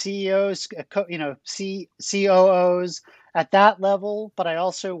about, CEOs, COOs at that level. But I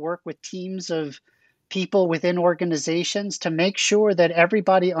also work with teams of people within organizations to make sure that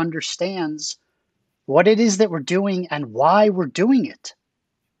everybody understands what it is that we're doing and why we're doing it.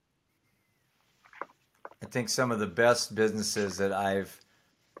 I think some of the best businesses that I've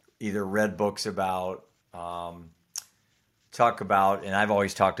either read books about, talk about, and I've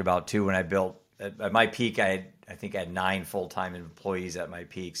always talked about too. When I built at my peak, I think I had 9 full-time employees at my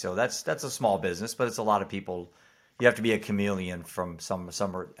peak. So that's a small business, but it's a lot of people. You have to be a chameleon from some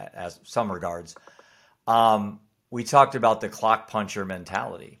regards. We talked about the clock puncher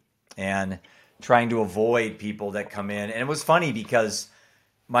mentality and trying to avoid people that come in. And it was funny because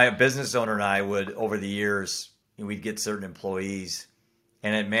my business owner and I would, over the years, we'd get certain employees,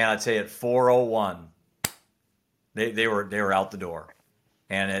 and man, I'd say at 4:01, they were out the door,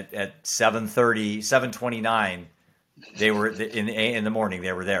 and at 7:30, 7:29, they were in the morning.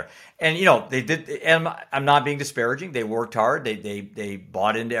 They were there, and they did. And I'm not being disparaging. They worked hard. They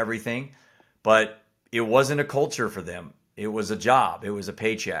bought into everything, but it wasn't a culture for them. It was a job. It was a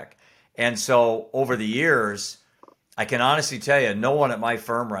paycheck, and so over the years, I can honestly tell you, no one at my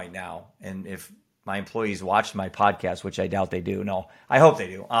firm right now, and if my employees watch my podcast, which I doubt they do, no, I hope they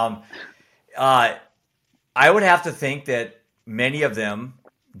do. I would have to think that many of them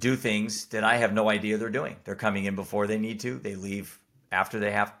do things that I have no idea they're doing. They're coming in before they need to. They leave after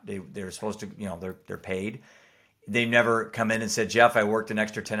they're supposed to, they're paid. They never come in and said, Jeff, I worked an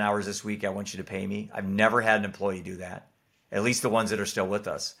extra 10 hours this week. I want you to pay me. I've never had an employee do that, at least the ones that are still with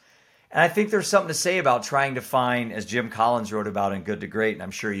us. And I think there's something to say about trying to find, as Jim Collins wrote about in Good to Great, and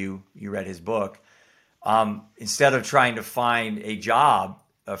I'm sure you read his book, instead of trying to find a job,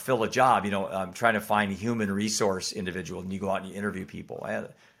 fill a job, trying to find a human resource individual, and you go out and you interview people.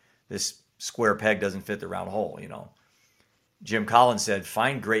 This square peg doesn't fit the round hole, Jim Collins said,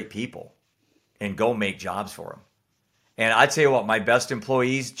 find great people and go make jobs for them. And I tell you what, my best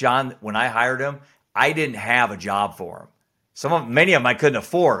employees, John, when I hired them, I didn't have a job for them. Many of them I couldn't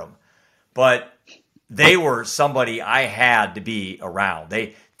afford them, but they were somebody I had to be around.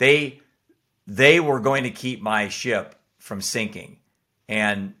 They were going to keep my ship from sinking,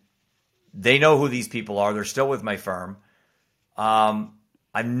 and they know who these people are. They're still with my firm.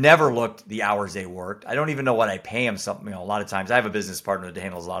 I've never looked the hours they worked. I don't even know what I pay them. Something, a lot of times I have a business partner that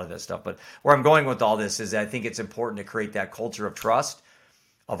handles a lot of that stuff. But where I'm going with all this is that I think it's important to create that culture of trust,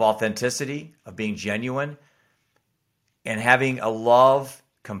 of authenticity, of being genuine, and having a love,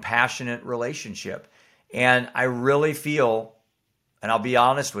 compassionate relationship. And I really feel, and I'll be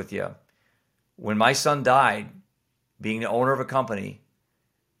honest with you, when my son died, being the owner of a company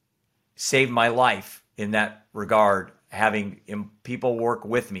saved my life in that regard. Having people work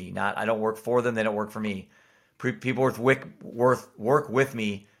with me, I don't work for them, they don't work for me. People work with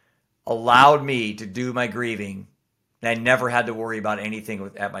me allowed me to do my grieving, and I never had to worry about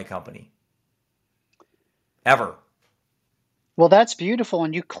anything at my company. Ever. Well, that's beautiful,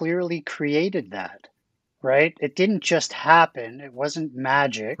 and you clearly created that, right? It didn't just happen. It wasn't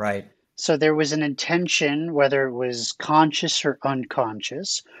magic. Right. So there was an intention, whether it was conscious or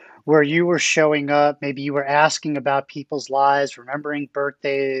unconscious, where you were showing up. Maybe you were asking about people's lives, remembering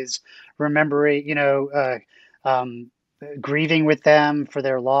birthdays, remembering, grieving with them for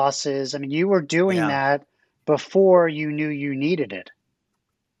their losses. I mean, you were doing Yeah. that before you knew you needed it.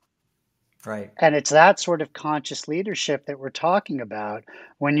 Right. And it's that sort of conscious leadership that we're talking about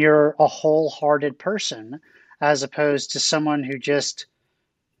when you're a wholehearted person, as opposed to someone who just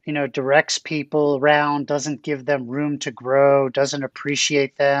directs people around, doesn't give them room to grow, doesn't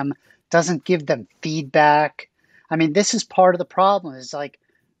appreciate them, doesn't give them feedback. I mean, this is part of the problem is like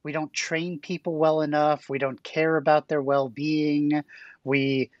we don't train people well enough. We don't care about their well-being.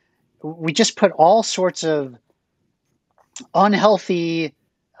 We we just put all sorts of unhealthy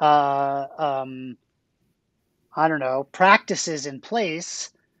uh, um, I don't know, practices in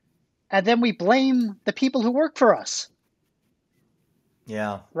place, and then we blame the people who work for us,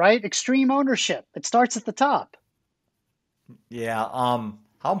 Yeah. right? Extreme ownership. It starts at the top. Yeah.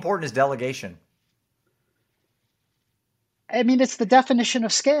 How important is delegation? I mean, it's the definition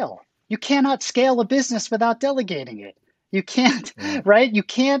of scale. You cannot scale a business without delegating it. You can't, Yeah. right? You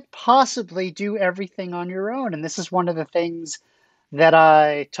can't possibly do everything on your own. And this is one of the things that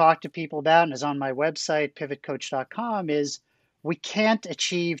I talk to people about and is on my website, pivotcoach.com, is we can't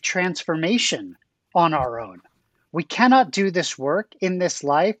achieve transformation on our own. We cannot do this work in this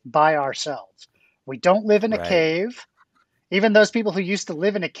life by ourselves. We don't live in a Right. cave. Even those people who used to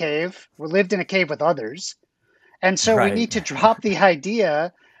live in a cave lived in a cave with others. And so we Right. need to drop the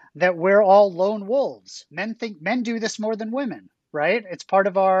idea that we're all lone wolves. Men think men do this more than women, right? It's part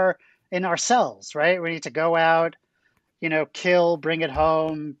of our in ourselves, right? We need to go out, kill, bring it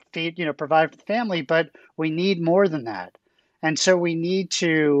home, feed, provide for the family, but we need more than that. And so we need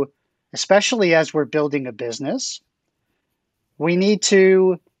to, especially as we're building a business, we need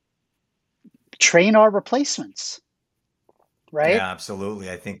to train our replacements, right? Yeah, absolutely.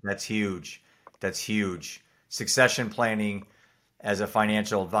 I think that's huge. That's huge. Succession planning as a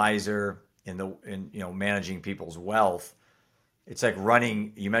financial advisor in managing people's wealth. It's like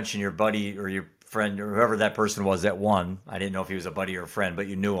running. You mentioned your buddy or your friend or whoever that person was that won. I didn't know if he was a buddy or a friend, but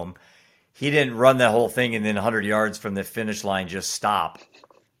you knew him. He didn't run that whole thing and then 100 yards from the finish line just stop.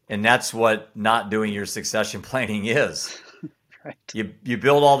 And that's what not doing your succession planning is. Right. You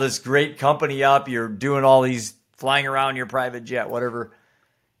build all this great company up. You're doing all these flying around your private jet, whatever,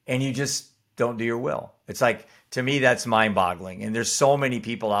 and you just don't do your will. It's like, to me, that's mind boggling. And there's so many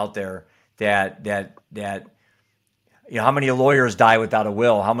people out there that how many lawyers die without a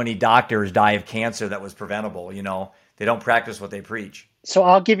will? How many doctors die of cancer that was preventable? They don't practice what they preach. So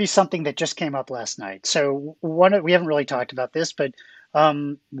I'll give you something that just came up last night. So we haven't really talked about this, but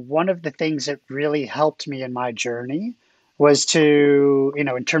one of the things that really helped me in my journey was to,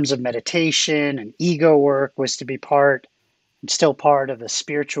 in terms of meditation and ego work, was to be still part of a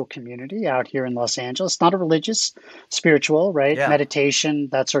spiritual community out here in Los Angeles. Not a religious, spiritual, right? Yeah. Meditation,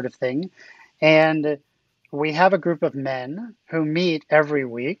 that sort of thing. And we have a group of men who meet every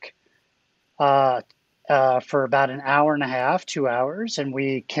week uh, for about an hour and a half, 2 hours, and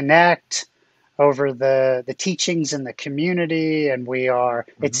we connect over the teachings in the community, and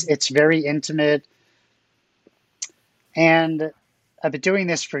Hmm. it's very intimate. And I've been doing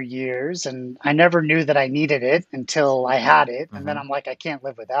this for years, and I never knew that I needed it until I had it. And then Hmm. I'm like, I can't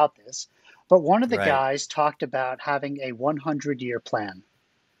live without this. But one of the Right. guys talked about having a 100-year plan.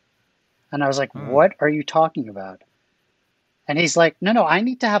 And I was like, Hmm. what are you talking about? And he's like, no, no, I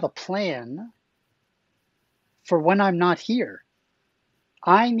need to have a plan for when I'm not here.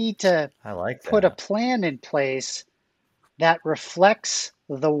 I need to I like put a that. plan in place that reflects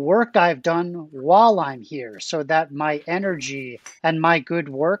the work I've done while I'm here so that my energy and my good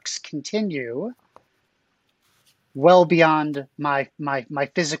works continue well beyond my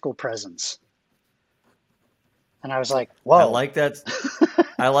physical presence. And I was like, I whoa, like that.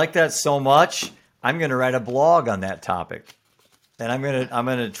 I like that so much. I'm going to write a blog on that topic, and I'm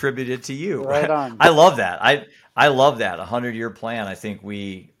gonna attribute it to you. right on. I love that. I love that 100-year plan. I think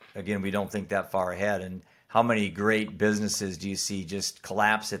we don't think that far ahead. And how many great businesses do you see just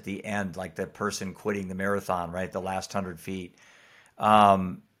collapse at the end, like the person quitting the marathon, right? The last 100 feet.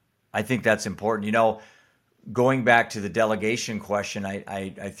 Um, I think that's important. Going back to the delegation question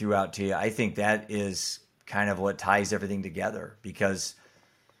I threw out to you, I think that is kind of what ties everything together because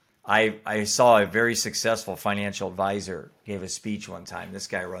I saw a very successful financial advisor gave a speech one time. This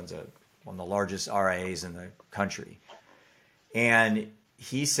guy runs one of the largest RIAs in the country. And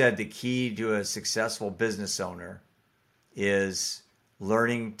he said the key to a successful business owner is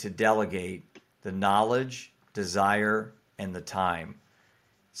learning to delegate the knowledge, desire, and the time.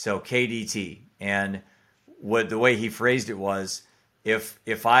 So KDT. And the way he phrased it was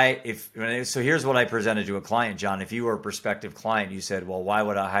so here's what I presented to a client, John. If you were a prospective client, you said, well, why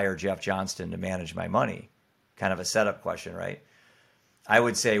would I hire Jeff Johnston to manage my money? Kind of a setup question, right? I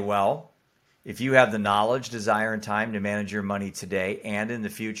would say, well, if you have the knowledge, desire, and time to manage your money today and in the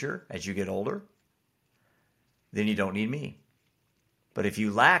future as you get older, then you don't need me. But if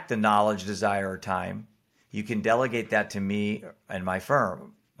you lack the knowledge, desire, or time, you can delegate that to me and my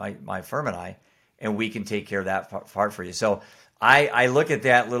firm and we can take care of that part for you. So I look at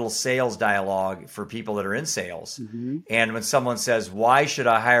that little sales dialogue for people that are in sales. Mm-hmm. And when someone says, why should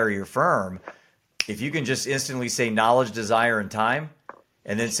I hire your firm? If you can just instantly say knowledge, desire, and time,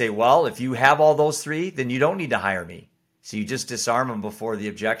 and then say, well, if you have all those three, then you don't need to hire me. So you just disarm them before the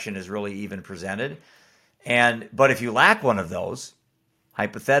objection is really even presented. But if you lack one of those,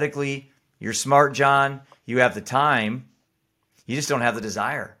 hypothetically, you're smart, John, you have the time, you just don't have the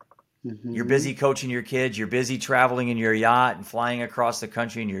desire. Mm-hmm. You're busy coaching your kids, you're busy traveling in your yacht and flying across the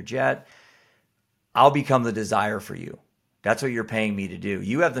country in your jet. I'll become the desire for you. That's what you're paying me to do.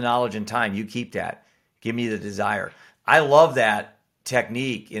 You have the knowledge and time. You keep that. Give me the desire. I love that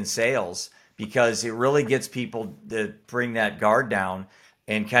technique in sales because it really gets people to bring that guard down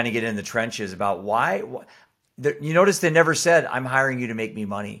and kind of get in the trenches about why. You notice they never said, I'm hiring you to make me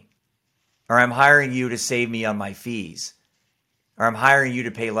money, or I'm hiring you to save me on my fees, or I'm hiring you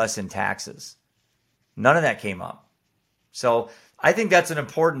to pay less in taxes. None of that came up. So I think that's an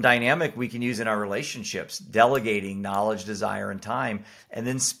important dynamic we can use in our relationships, delegating knowledge, desire, and time, and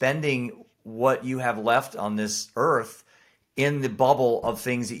then spending what you have left on this earth in the bubble of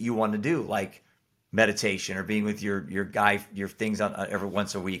things that you want to do, like meditation or being with your things on every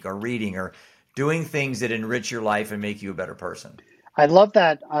once a week, or reading, or doing things that enrich your life and make you a better person. I love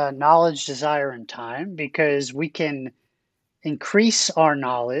that knowledge, desire, and time, because we can increase our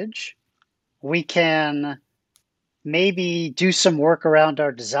knowledge. We can maybe do some work around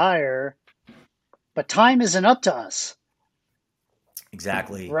our desire, but time isn't up to us.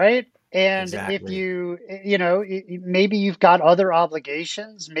 Exactly. Right? And if Exactly. maybe you've got other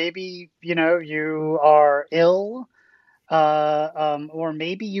obligations, maybe, you are ill, or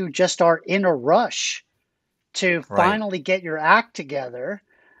maybe you just are in a rush to Right. finally get your act together,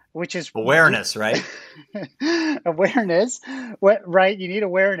 which is Awareness, right? awareness, right? You need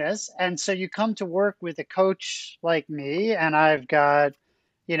awareness. And so you come to work with a coach like me, and I've got,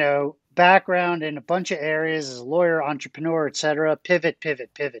 background in a bunch of areas as a lawyer, entrepreneur, etc. Pivot, pivot,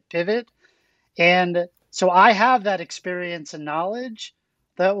 pivot, pivot. And so I have that experience and knowledge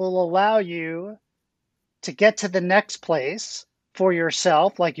that will allow you to get to the next place for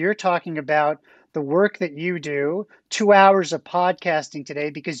yourself, like you're talking about the work that you do, 2 hours of podcasting today,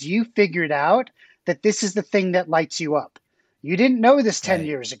 because you figured out that this is the thing that lights you up. You didn't know this 10 Right.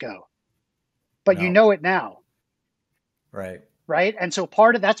 years ago, but you No. know it now. Right. Right? And so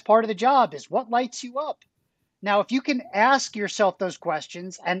that's part of the job is what lights you up. Now, if you can ask yourself those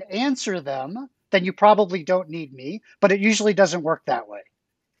questions and answer them, then you probably don't need me, but it usually doesn't work that way.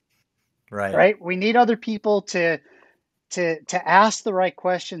 Right. Right? We need other people to ask the right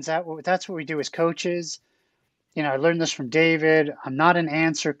questions. That's what we do as coaches. I learned this from David. I'm not an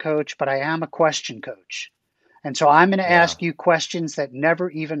answer coach, but I am a question coach. And so I'm going to Yeah. ask you questions that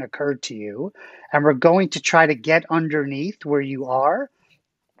never even occurred to you. And we're going to try to get underneath where you are,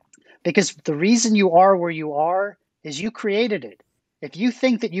 because the reason you are where you are is you created it. If you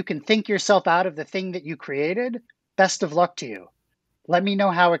think that you can think yourself out of the thing that you created, best of luck to you. Let me know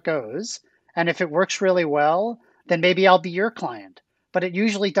how it goes. And if it works really well, then maybe I'll be your client. But it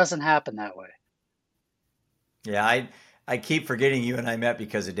usually doesn't happen that way. Yeah. I keep forgetting you and I met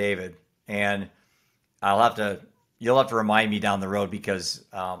because of David, and you'll have to remind me down the road because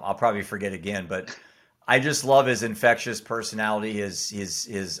I'll probably forget again. But I just love his infectious personality,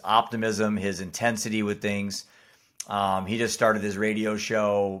 his optimism, his intensity with things. He just started his radio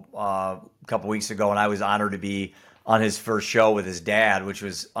show a couple weeks ago, and I was honored to be on his first show with his dad, which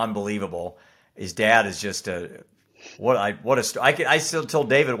was unbelievable. His dad is just I still told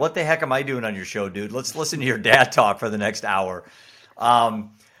David, what the heck am I doing on your show, dude? Let's listen to your dad talk for the next hour.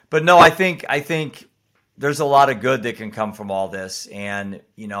 But no, I think there's a lot of good that can come from all this. And,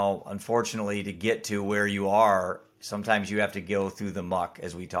 unfortunately, to get to where you are, sometimes you have to go through the muck,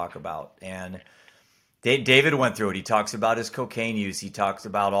 as we talk about. And David went through it. He talks about his cocaine use. He talks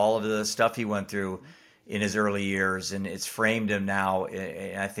about all of the stuff he went through in his early years, and it's framed him now.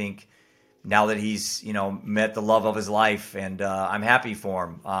 And I think now that he's, met the love of his life, and I'm happy for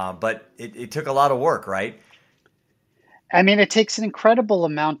him. But it took a lot of work, right? I mean, it takes an incredible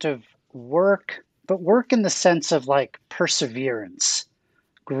amount of work, but work in the sense of like perseverance,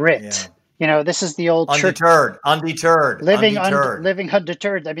 grit. Yeah. This is the old church Undeterred. living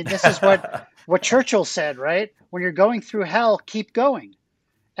undeterred. I mean, this is what Churchill said, right? When you're going through hell, keep going.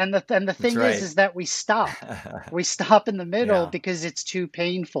 And the That's thing right. is that we stop. We stop in the middle Yeah. because it's too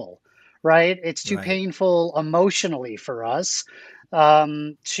painful, right? It's too Right. painful emotionally for us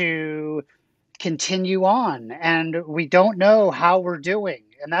to continue on, and we don't know how we're doing,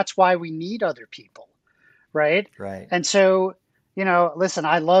 and that's why we need other people, right? Right. And so Listen,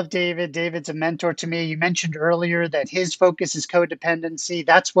 I love David. David's a mentor to me. You mentioned earlier that his focus is codependency.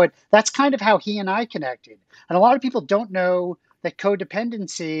 That's kind of how he and I connected. And a lot of people don't know that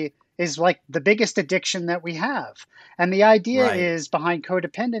codependency is like the biggest addiction that we have. And the idea Right. is behind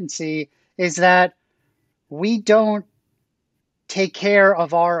codependency is that we don't take care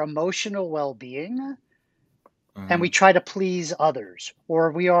of our emotional well-being and we Hmm. try to please others,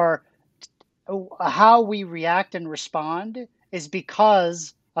 or we are how we react and respond is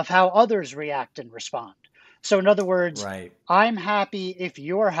because of how others react and respond. So, in other words, Right. I'm happy if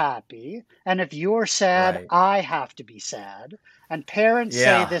you're happy, and if you're sad, Right. I have to be sad. And parents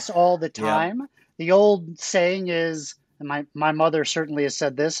say Yeah. this all the Yep. time. The old saying is, and my mother certainly has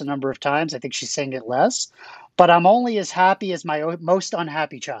said this a number of times. I think she's saying it less, but I'm only as happy as my most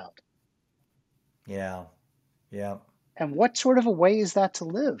unhappy child. Yeah. Yeah. And what sort of a way is that to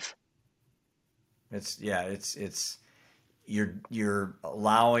live? It's you're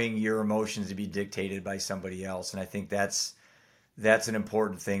allowing your emotions to be dictated by somebody else, and I think that's an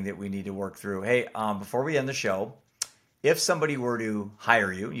important thing that we need to work through. Hey, before we end the show, if somebody were to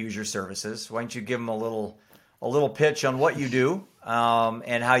hire you, use your services, why don't you give them a little pitch on what you do,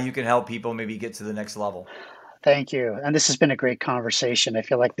 and how you can help people maybe get to the next level? Thank you. And this has been a great conversation. I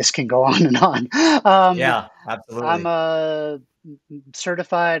feel like this can go on and on. Um, Yeah, I'm absolutely. a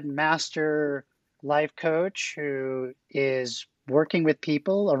certified master life coach who is working with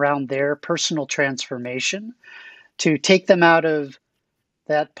people around their personal transformation to take them out of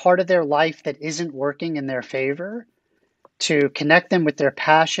that part of their life that isn't working in their favor, to connect them with their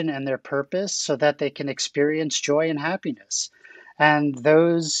passion and their purpose so that they can experience joy and happiness. And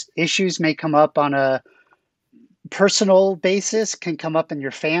those issues may come up on a personal basis, can come up in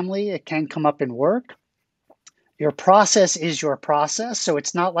your family, it can come up in work. Your process is your process. So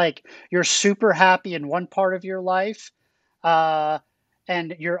it's not like you're super happy in one part of your life uh,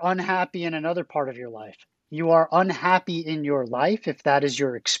 and you're unhappy in another part of your life. You are unhappy in your life if that is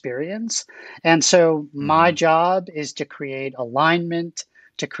your experience. And so my Hmm. job is to create alignment,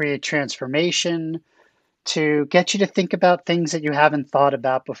 to create transformation, to get you to think about things that you haven't thought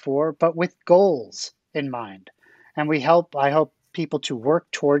about before, but with goals in mind. And I help people to work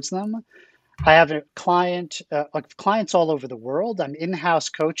towards them. I have clients all over the world. I'm in-house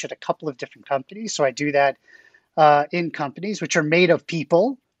coach at a couple of different companies. So I do that in companies which are made of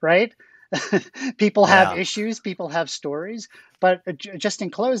people, right? People have Yeah. issues, people have stories. But just in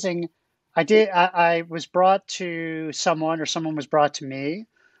closing, I was brought to someone, or someone was brought to me,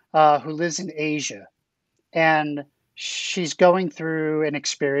 who lives in Asia, and she's going through an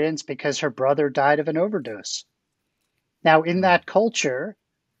experience because her brother died of an overdose. Now, in Mm. that culture,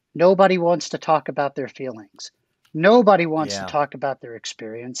 nobody wants to talk about their feelings. Nobody wants to Yeah. talk about their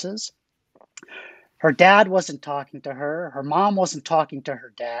experiences. Her dad wasn't talking to her. Her mom wasn't talking to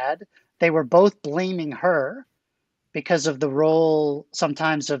her dad. They were both blaming her because of the role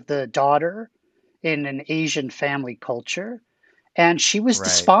sometimes of the daughter in an Asian family culture. And she was Right.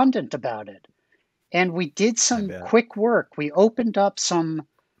 despondent about it. And we did I some bet. quick work. We opened up some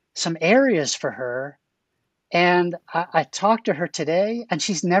areas for her, and I talked to her today, and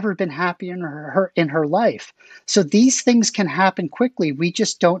she's never been happy in her life. So these things can happen quickly. We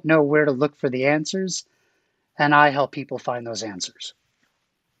just don't know where to look for the answers, and I help people find those answers.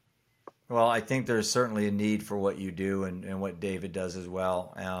 Well, I think there's certainly a need for what you do, and what David does as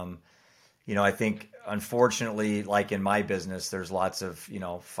well. I think unfortunately, like in my business, there's lots of,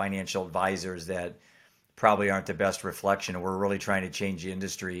 financial advisors that probably aren't the best reflection. And we're really trying to change the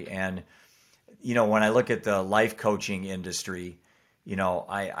industry. And, when I look at the life coaching industry,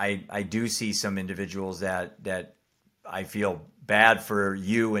 I do see some individuals that I feel bad for,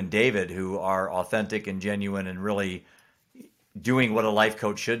 you and David, who are authentic and genuine and really doing what a life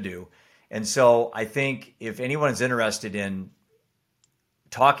coach should do. And so I think if anyone's interested in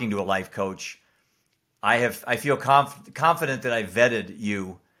talking to a life coach, I feel confident that I vetted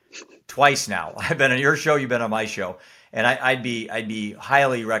you twice now. I've been on your show, you've been on my show, and I'd be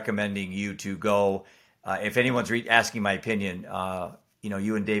highly recommending you to go. If anyone's asking my opinion,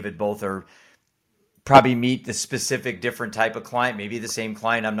 you and David both are probably meet the specific different type of client, maybe the same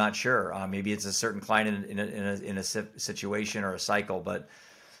client. I'm not sure. Maybe it's a certain client in a situation or a cycle, but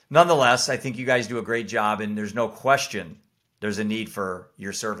nonetheless, I think you guys do a great job, and there's no question there's a need for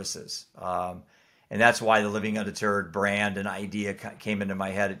your services. And that's why the Living Undeterred brand and idea came into my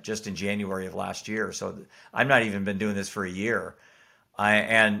head just in January of last year. So I've not even been doing this for a year.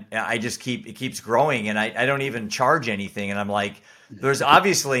 And I just it keeps growing, and I don't even charge anything. And I'm like, there's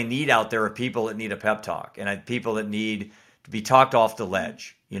obviously a need out there of people that need a pep talk, and people that need to be talked off the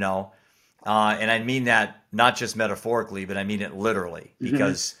ledge, And I mean that not just metaphorically, but I mean it literally,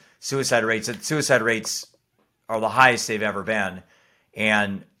 because suicide rates are the highest they've ever been.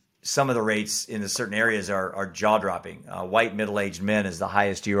 And some of the rates in the certain areas are jaw-dropping. White middle-aged men is the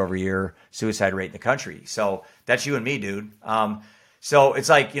highest year-over-year suicide rate in the country. So that's you and me, dude. So it's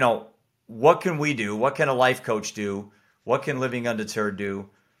like, what can we do? What can a life coach do? What can Living Undeterred do?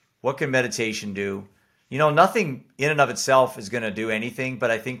 What can meditation do? Nothing in and of itself is going to do anything,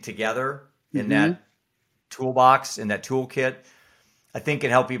 but I think together in that toolbox, in that toolkit, I think can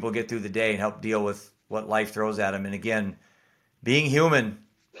help people get through the day and help deal with what life throws at them. And again, being human,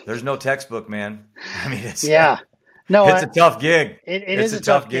 there's no textbook, man. I mean, it's a tough gig. It is a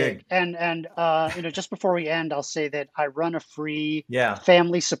tough gig. And just before we end, I'll say that I run a free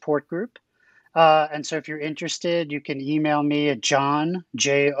family support group. And so if you're interested, you can email me at Jon,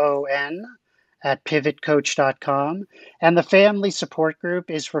 Jon, at pivotcoach.com. And the family support group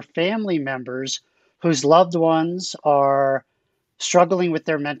is for family members whose loved ones are struggling with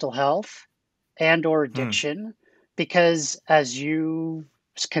their mental health and or addiction. Because as you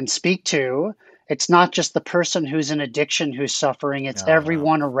can speak to, it's not just the person who's in addiction who's suffering, it's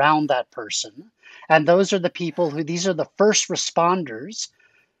everyone around that person. And those are the people these are the first responders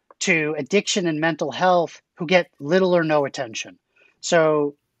to addiction and mental health who get little or no attention.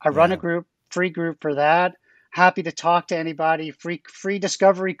 So I run a free group for that. Happy to talk to anybody, free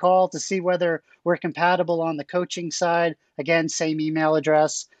discovery call to see whether we're compatible on the coaching side. Again, same email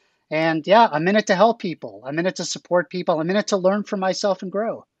address. And I'm in it to help people. I'm in it to support people. I'm in it to learn from myself and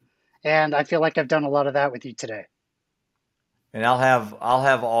grow. And I feel like I've done a lot of that with you today. And I'll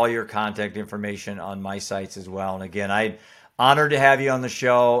have all your contact information on my sites as well. And again, I'm honored to have you on the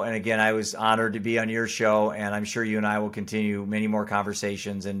show. And again, I was honored to be on your show. And I'm sure you and I will continue many more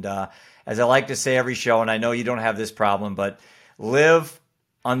conversations. And as I like to say every show, and I know you don't have this problem, but live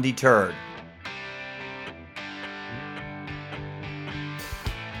undeterred.